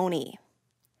Mahoney,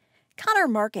 Connor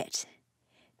Market,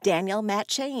 Daniel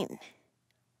Matchain,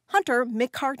 Hunter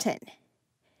McCartan,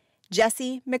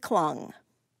 Jesse McClung,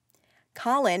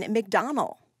 Colin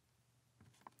McDonnell,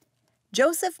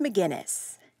 Joseph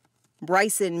McGinnis,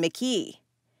 Bryson McKee,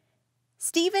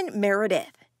 Stephen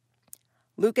Meredith,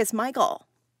 Lucas Michael,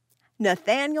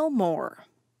 Nathaniel Moore,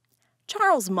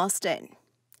 Charles Mustin,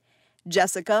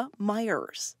 Jessica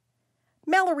Myers,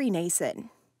 Mallory Nason,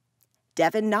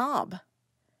 Devin Knobb,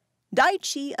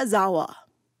 Daichi Azawa,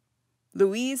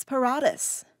 Louise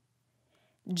Paradas,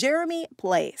 Jeremy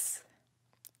Place,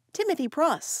 Timothy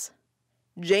Pruss,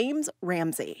 James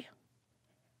Ramsey,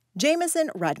 Jameson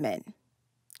Redman,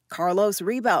 Carlos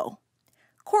Rebo,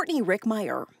 Courtney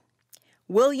Rickmeyer,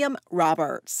 William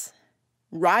Roberts,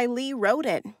 Riley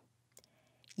Roden,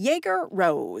 Jaeger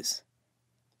Rose,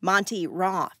 Monty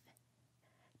Roth,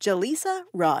 Jaleesa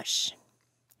Rush,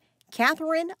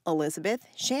 Catherine Elizabeth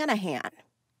Shanahan,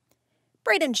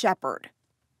 Braden Shepard,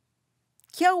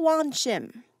 Kyowan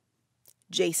Shim,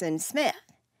 Jason Smith,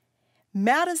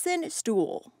 Madison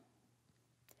Stool,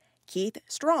 Keith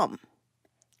Strum,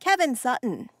 Kevin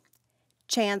Sutton,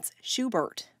 Chance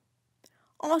Schubert,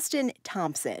 Austin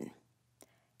Thompson,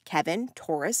 Kevin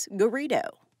Torres Garrido,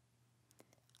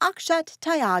 Akshat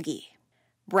Tyagi,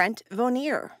 Brent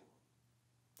Vonier,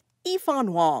 Yifan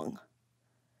Wong,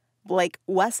 Blake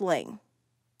Wessling,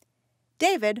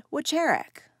 David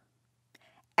Wacharek,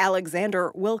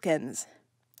 Alexander Wilkins,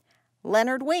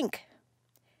 Leonard Wink,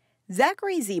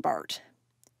 Zachary Ziebart,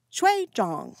 Shui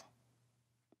Zhang.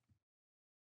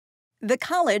 The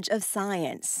College of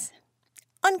Science,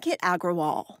 Ankit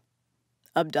Agrawal,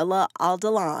 Abdullah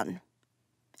Al-Dalan,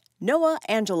 Noah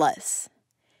Angeles,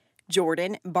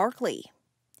 Jordan Barkley,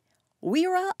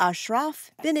 Weera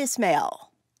Ashraf bin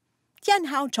Ismail, Tian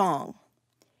Hao Chong,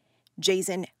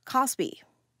 Jason Cosby,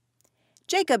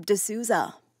 Jacob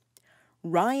D'Souza,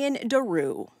 Ryan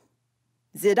DeRue,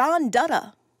 Zidane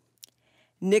Dutta,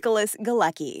 Nicholas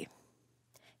Galecki,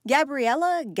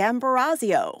 Gabriella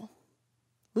Gambarazio,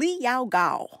 Li Yao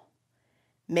Gao,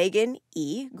 Megan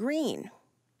E. Green,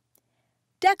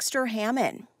 Dexter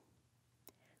Hammond,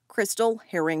 Crystal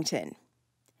Harrington,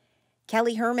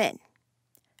 Kelly Herman,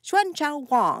 Xuan Chao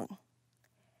Wang,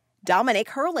 Dominic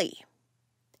Hurley,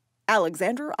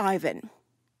 Alexander Ivan,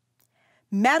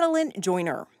 Madeline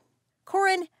Joyner,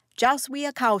 Corin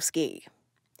Jaswiakowski,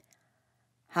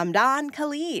 Hamdan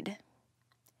Khalid,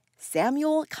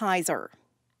 Samuel Kaiser,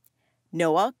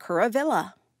 Noah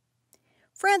Kuravilla,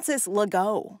 Francis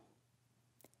Legault,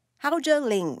 Haoja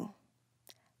Ling,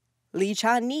 Li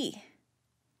Chan Ni,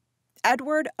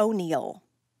 Edward O'Neill,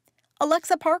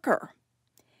 Alexa Parker,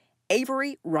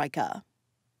 Avery Rika,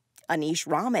 Anish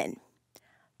Rahman,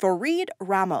 Fareed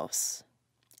Ramos,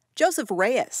 Joseph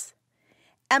Reyes,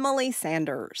 Emily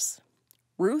Sanders,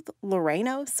 Ruth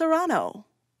Loreno Serrano,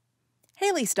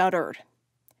 Haley Studdard,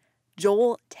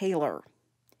 Joel Taylor,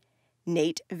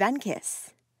 Nate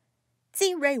Venkis,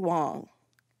 Zi-Ray Wang,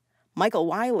 Michael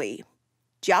Wiley,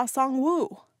 Jia-Song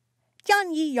Wu,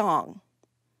 Yan Yi Yang,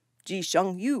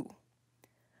 Ji-Sheng Yu,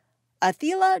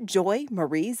 Athila Joy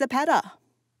Marie Zapeta,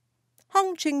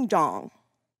 Hong Ching Dong.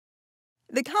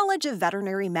 The College of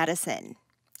Veterinary Medicine,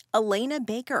 Elena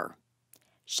Baker,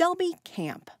 Shelby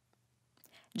Camp,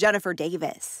 Jennifer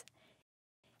Davis,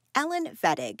 Ellen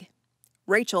Fettig,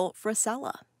 Rachel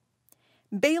Frisella,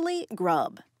 Bailey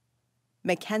Grubb,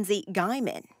 Mackenzie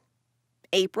Guyman,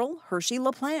 April Hershey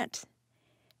LaPlante,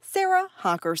 Sarah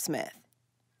Hawker-Smith,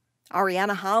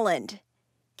 Ariana Holland,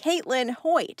 Caitlin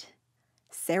Hoyt,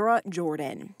 Sarah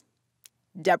Jordan,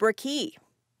 Deborah Key,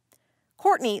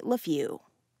 Courtney LaFew,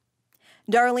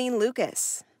 Darlene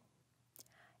Lucas,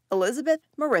 Elizabeth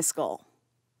Mariscal,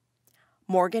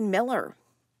 Morgan Miller,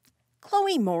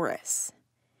 Chloe Morris,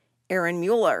 Aaron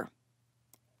Mueller,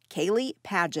 Kaylee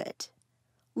Paget,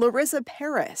 Larissa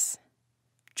Paris,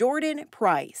 Jordan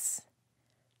Price,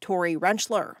 Tori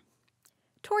Renschler,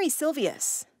 Tori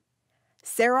Silvius,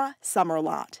 Sarah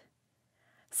Summerlot,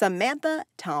 Samantha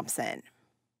Thompson.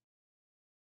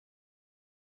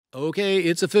 Okay,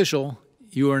 it's official.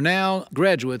 You are now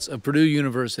graduates of Purdue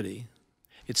University.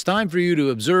 It's time for you to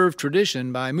observe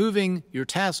tradition by moving your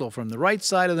tassel from the right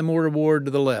side of the mortarboard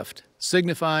to the left,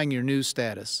 signifying your new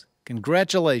status.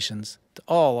 Congratulations to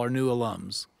all our new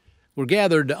alums. We're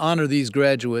gathered to honor these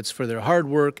graduates for their hard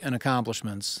work and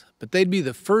accomplishments, but they'd be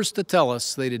the first to tell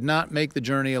us they did not make the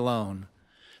journey alone.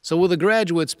 So will the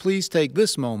graduates please take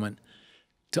this moment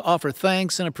to offer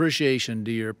thanks and appreciation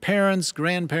to your parents,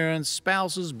 grandparents,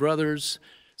 spouses, brothers,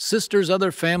 sisters,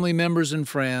 other family members, and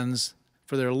friends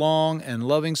for their long and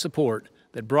loving support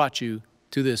that brought you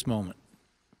to this moment.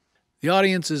 The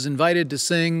audience is invited to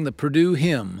sing the Purdue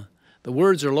Hymn. The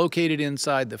words are located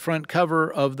inside the front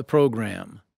cover of the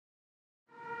program.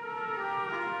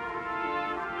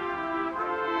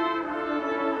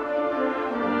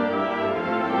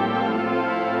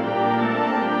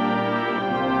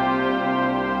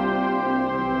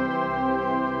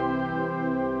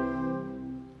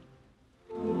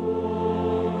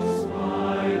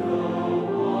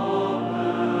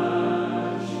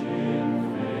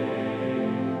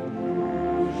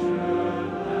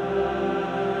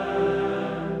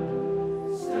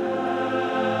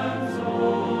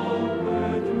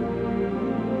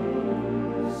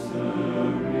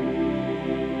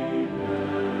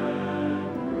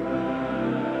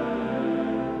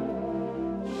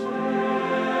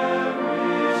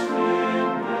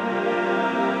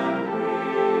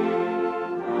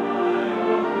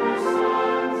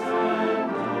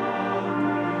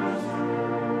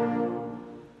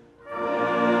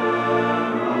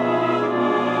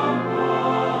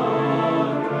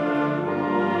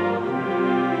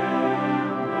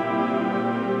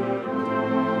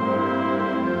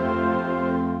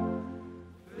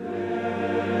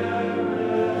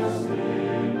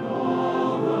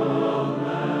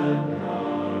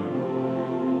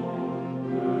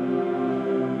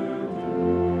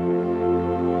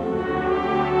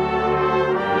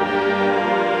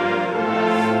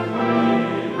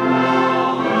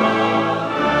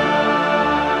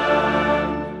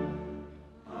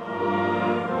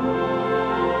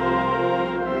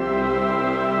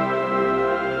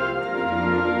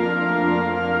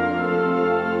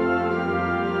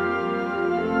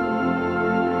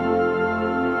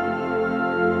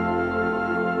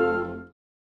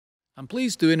 I'm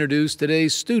pleased to introduce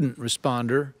today's student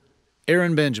responder,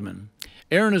 Aaron Benjamin.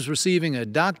 Aaron is receiving a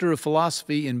Doctor of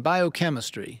Philosophy in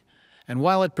Biochemistry And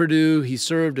while at Purdue, he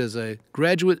served as a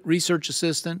graduate research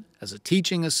assistant, as a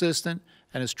teaching assistant,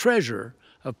 and as treasurer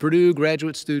of Purdue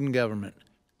Graduate Student Government.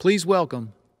 Please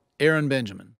welcome Aaron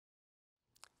Benjamin.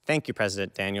 Thank you,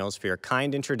 President Daniels, for your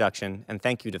kind introduction, and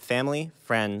thank you to family,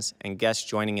 friends, and guests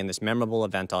joining in this memorable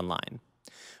event online.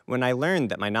 When I learned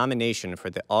that my nomination for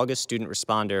the August Student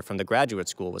Responder from the graduate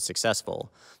school was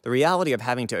successful, the reality of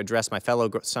having to address my fellow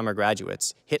summer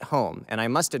graduates hit home, and I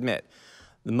must admit,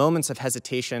 the moments of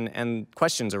hesitation and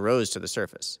questions arose to the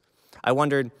surface. I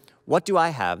wondered, what do I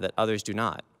have that others do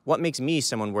not? What makes me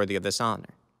someone worthy of this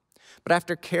honor? But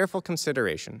after careful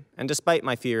consideration, and despite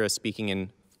my fear of speaking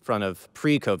in front of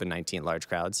pre-COVID-19 large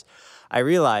crowds, I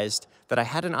realized that I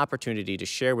had an opportunity to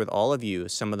share with all of you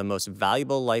some of the most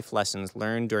valuable life lessons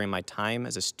learned during my time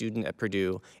as a student at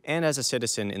Purdue and as a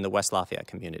citizen in the West Lafayette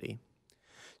community.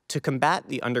 To combat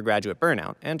the undergraduate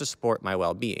burnout and to support my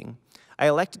well-being, I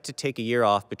elected to take a year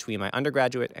off between my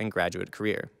undergraduate and graduate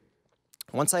career.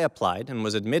 Once I applied and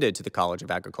was admitted to the College of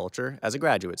Agriculture as a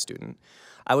graduate student,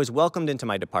 I was welcomed into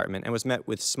my department and was met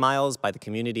with smiles by the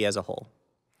community as a whole.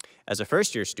 As a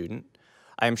first-year student,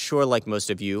 I am sure, like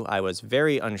most of you, I was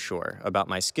very unsure about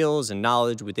my skills and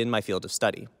knowledge within my field of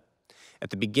study. At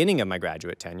the beginning of my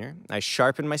graduate tenure, I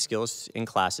sharpened my skills in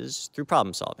classes through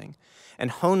problem solving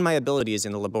and honed my abilities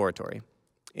in the laboratory.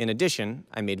 In addition,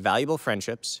 I made valuable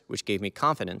friendships, which gave me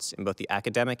confidence in both the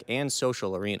academic and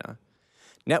social arena.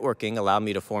 Networking allowed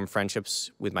me to form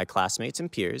friendships with my classmates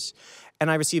and peers, and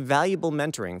I received valuable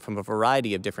mentoring from a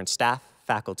variety of different staff,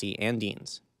 faculty, and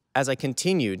deans. As I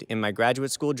continued in my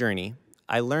graduate school journey,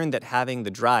 I learned that having the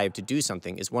drive to do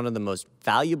something is one of the most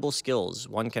valuable skills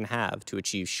one can have to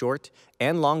achieve short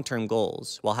and long-term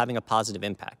goals while having a positive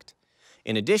impact.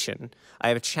 In addition, I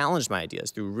have challenged my ideas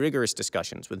through rigorous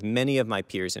discussions with many of my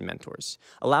peers and mentors,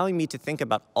 allowing me to think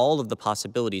about all of the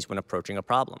possibilities when approaching a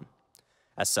problem.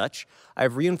 As such, I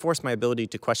have reinforced my ability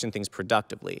to question things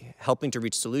productively, helping to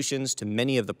reach solutions to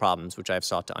many of the problems which I have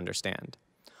sought to understand.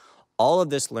 All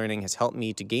of this learning has helped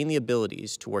me to gain the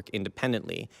abilities to work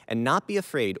independently and not be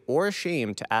afraid or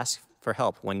ashamed to ask for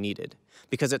help when needed,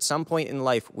 because at some point in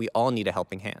life, we all need a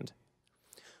helping hand.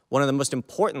 One of the most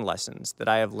important lessons that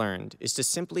I have learned is to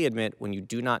simply admit when you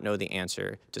do not know the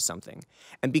answer to something,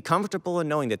 and be comfortable in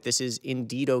knowing that this is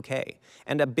indeed okay,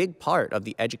 and a big part of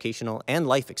the educational and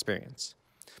life experience.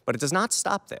 But it does not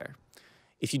stop there.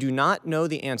 If you do not know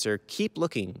the answer, keep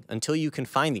looking until you can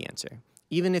find the answer,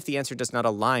 even if the answer does not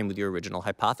align with your original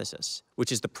hypothesis,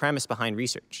 which is the premise behind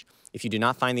research. If you do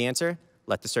not find the answer,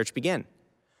 let the search begin.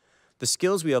 The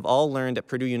skills we have all learned at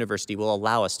Purdue University will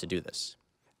allow us to do this.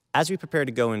 As we prepare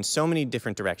to go in so many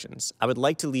different directions, I would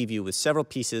like to leave you with several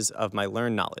pieces of my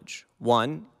learned knowledge.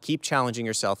 1, keep challenging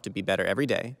yourself to be better every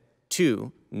day.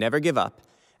 2, never give up.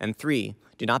 And 3,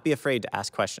 do not be afraid to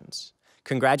ask questions.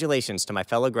 Congratulations to my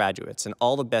fellow graduates and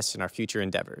all the best in our future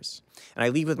endeavors. And I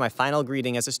leave with my final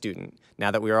greeting as a student, now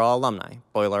that we are all alumni.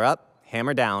 Boiler up,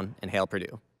 hammer down, and hail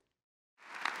Purdue.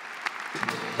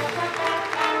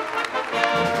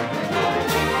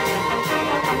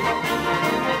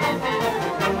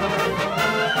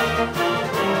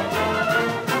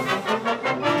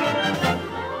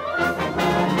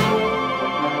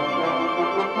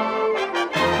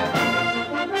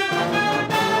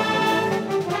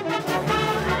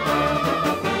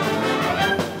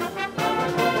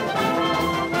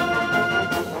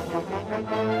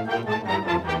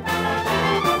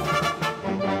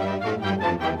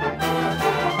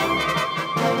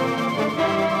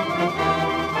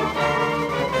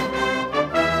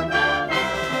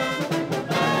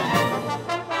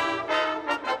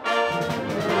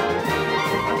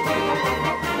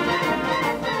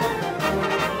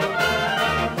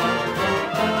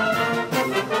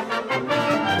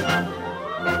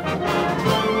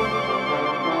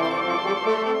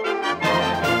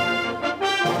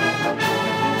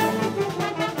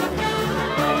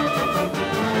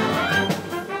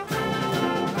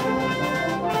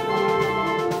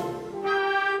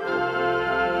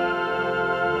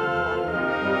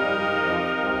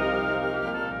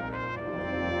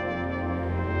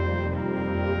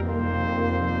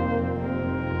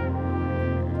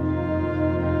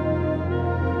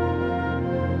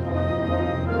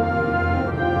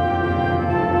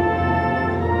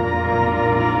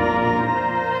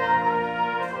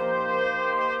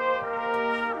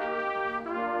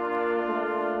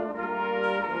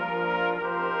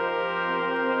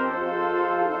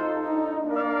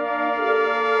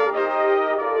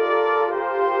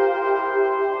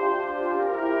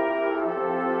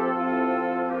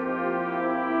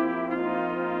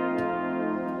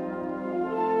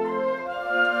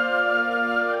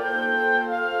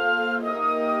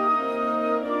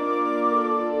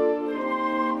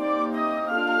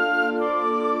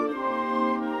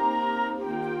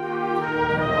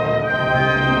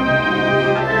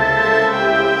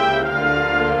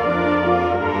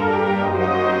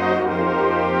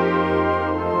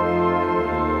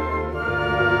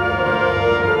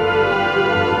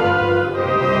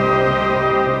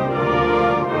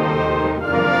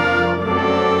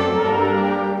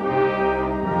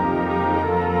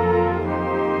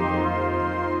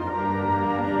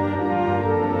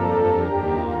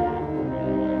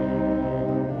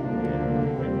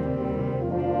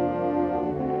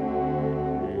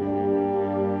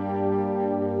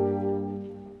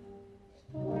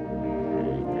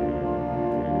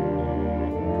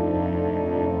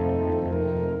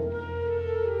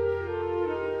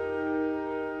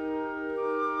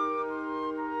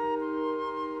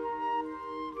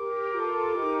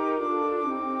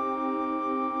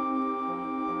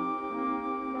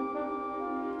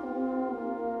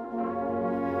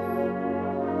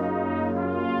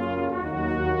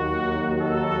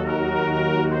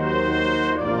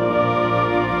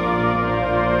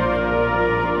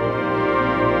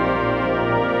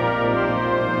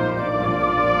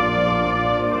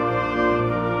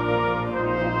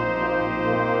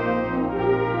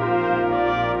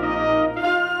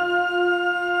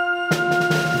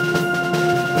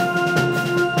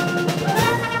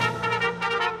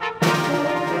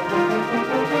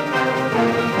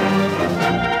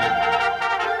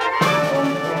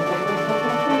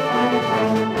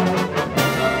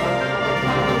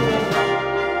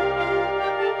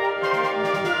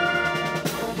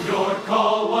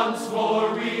 call once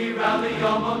more, we rally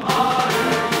alma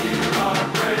mater, hear our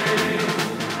praise.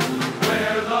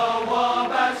 Where the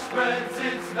Wabash spreads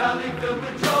its valley filled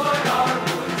with joy, our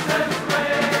voices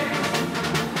raise.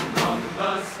 From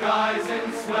the skies in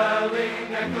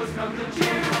swelling echoes come the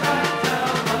cheers that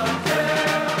tell the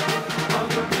tale of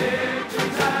the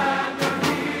victories and the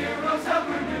heroes.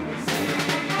 Ever do we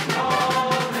sing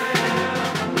all hail.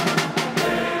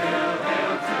 Hail,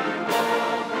 hail to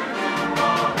old Purdue,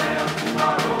 all hail to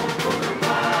our old golden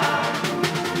flag.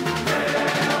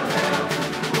 Hail, hail to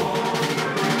old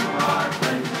Purdue, our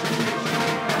friends,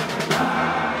 never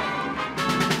back.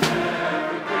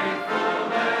 Ever grateful,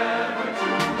 ever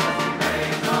true, as we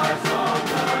raise our song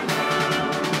anew.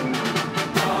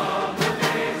 Of the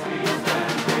days we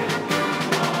spent with you,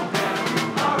 all hail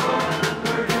to our old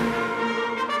Purdue.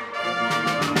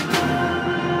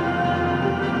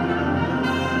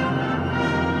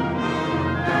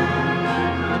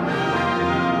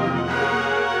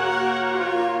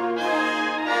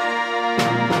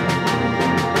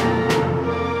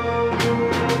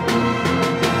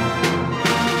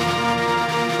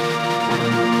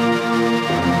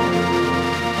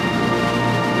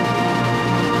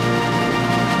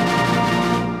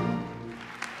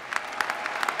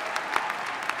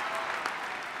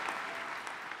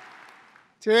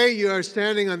 Today you are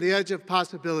standing on the edge of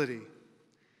possibility.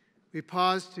 We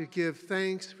pause to give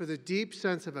thanks for the deep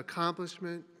sense of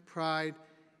accomplishment, pride,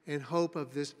 and hope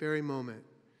of this very moment.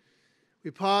 We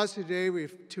pause today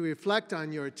to reflect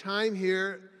on your time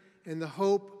here and the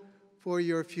hope for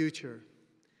your future.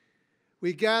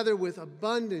 We gather with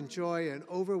abundant joy and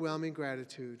overwhelming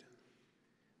gratitude.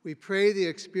 We pray the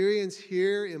experience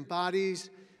here embodies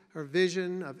our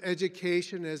vision of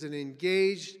education as an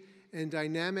engaged and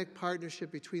dynamic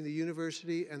partnership between the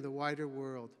university and the wider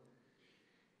world.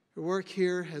 Your work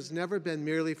here has never been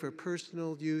merely for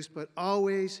personal use, but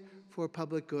always for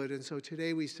public good. And so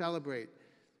today we celebrate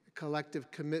a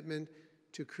collective commitment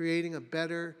to creating a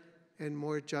better and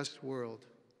more just world.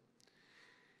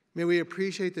 May we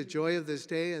appreciate the joy of this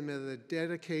day, and may the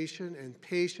dedication and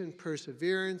patient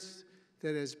perseverance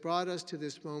that has brought us to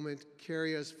this moment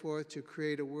carry us forth to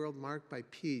create a world marked by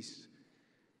peace,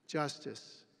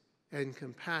 justice, and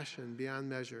compassion beyond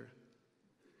measure.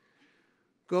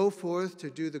 Go forth to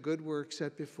do the good work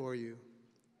set before you.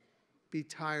 Be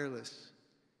tireless.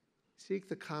 Seek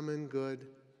the common good.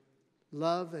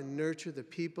 Love and nurture the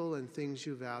people and things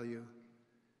you value.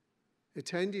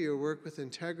 Attend to your work with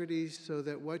integrity so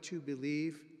that what you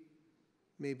believe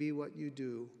may be what you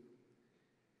do.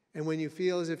 And when you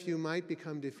feel as if you might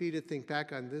become defeated, think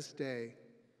back on this day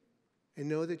and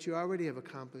know that you already have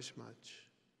accomplished much.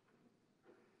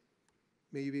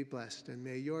 May you be blessed, and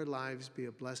may your lives be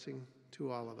a blessing to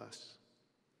all of us.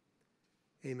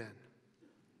 Amen.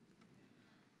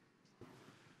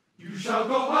 You shall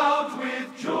go out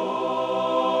with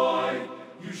joy.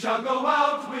 You shall go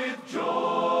out with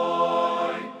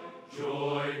joy.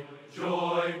 Joy,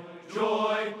 joy,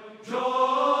 joy, joy.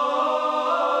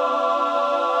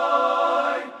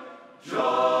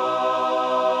 Joy.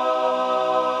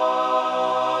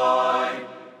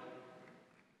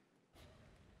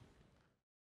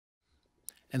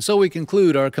 And so we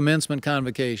conclude our commencement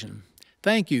convocation.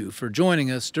 Thank you for joining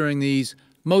us during these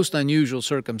most unusual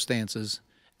circumstances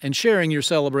and sharing your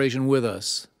celebration with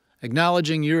us,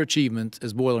 acknowledging your achievement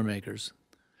as boilermakers.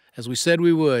 As we said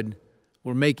we would,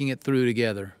 we're making it through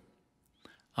together.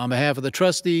 On behalf of the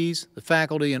trustees, the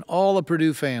faculty, and all the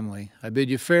Purdue family, I bid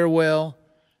you farewell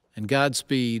and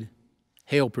Godspeed.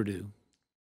 Hail Purdue.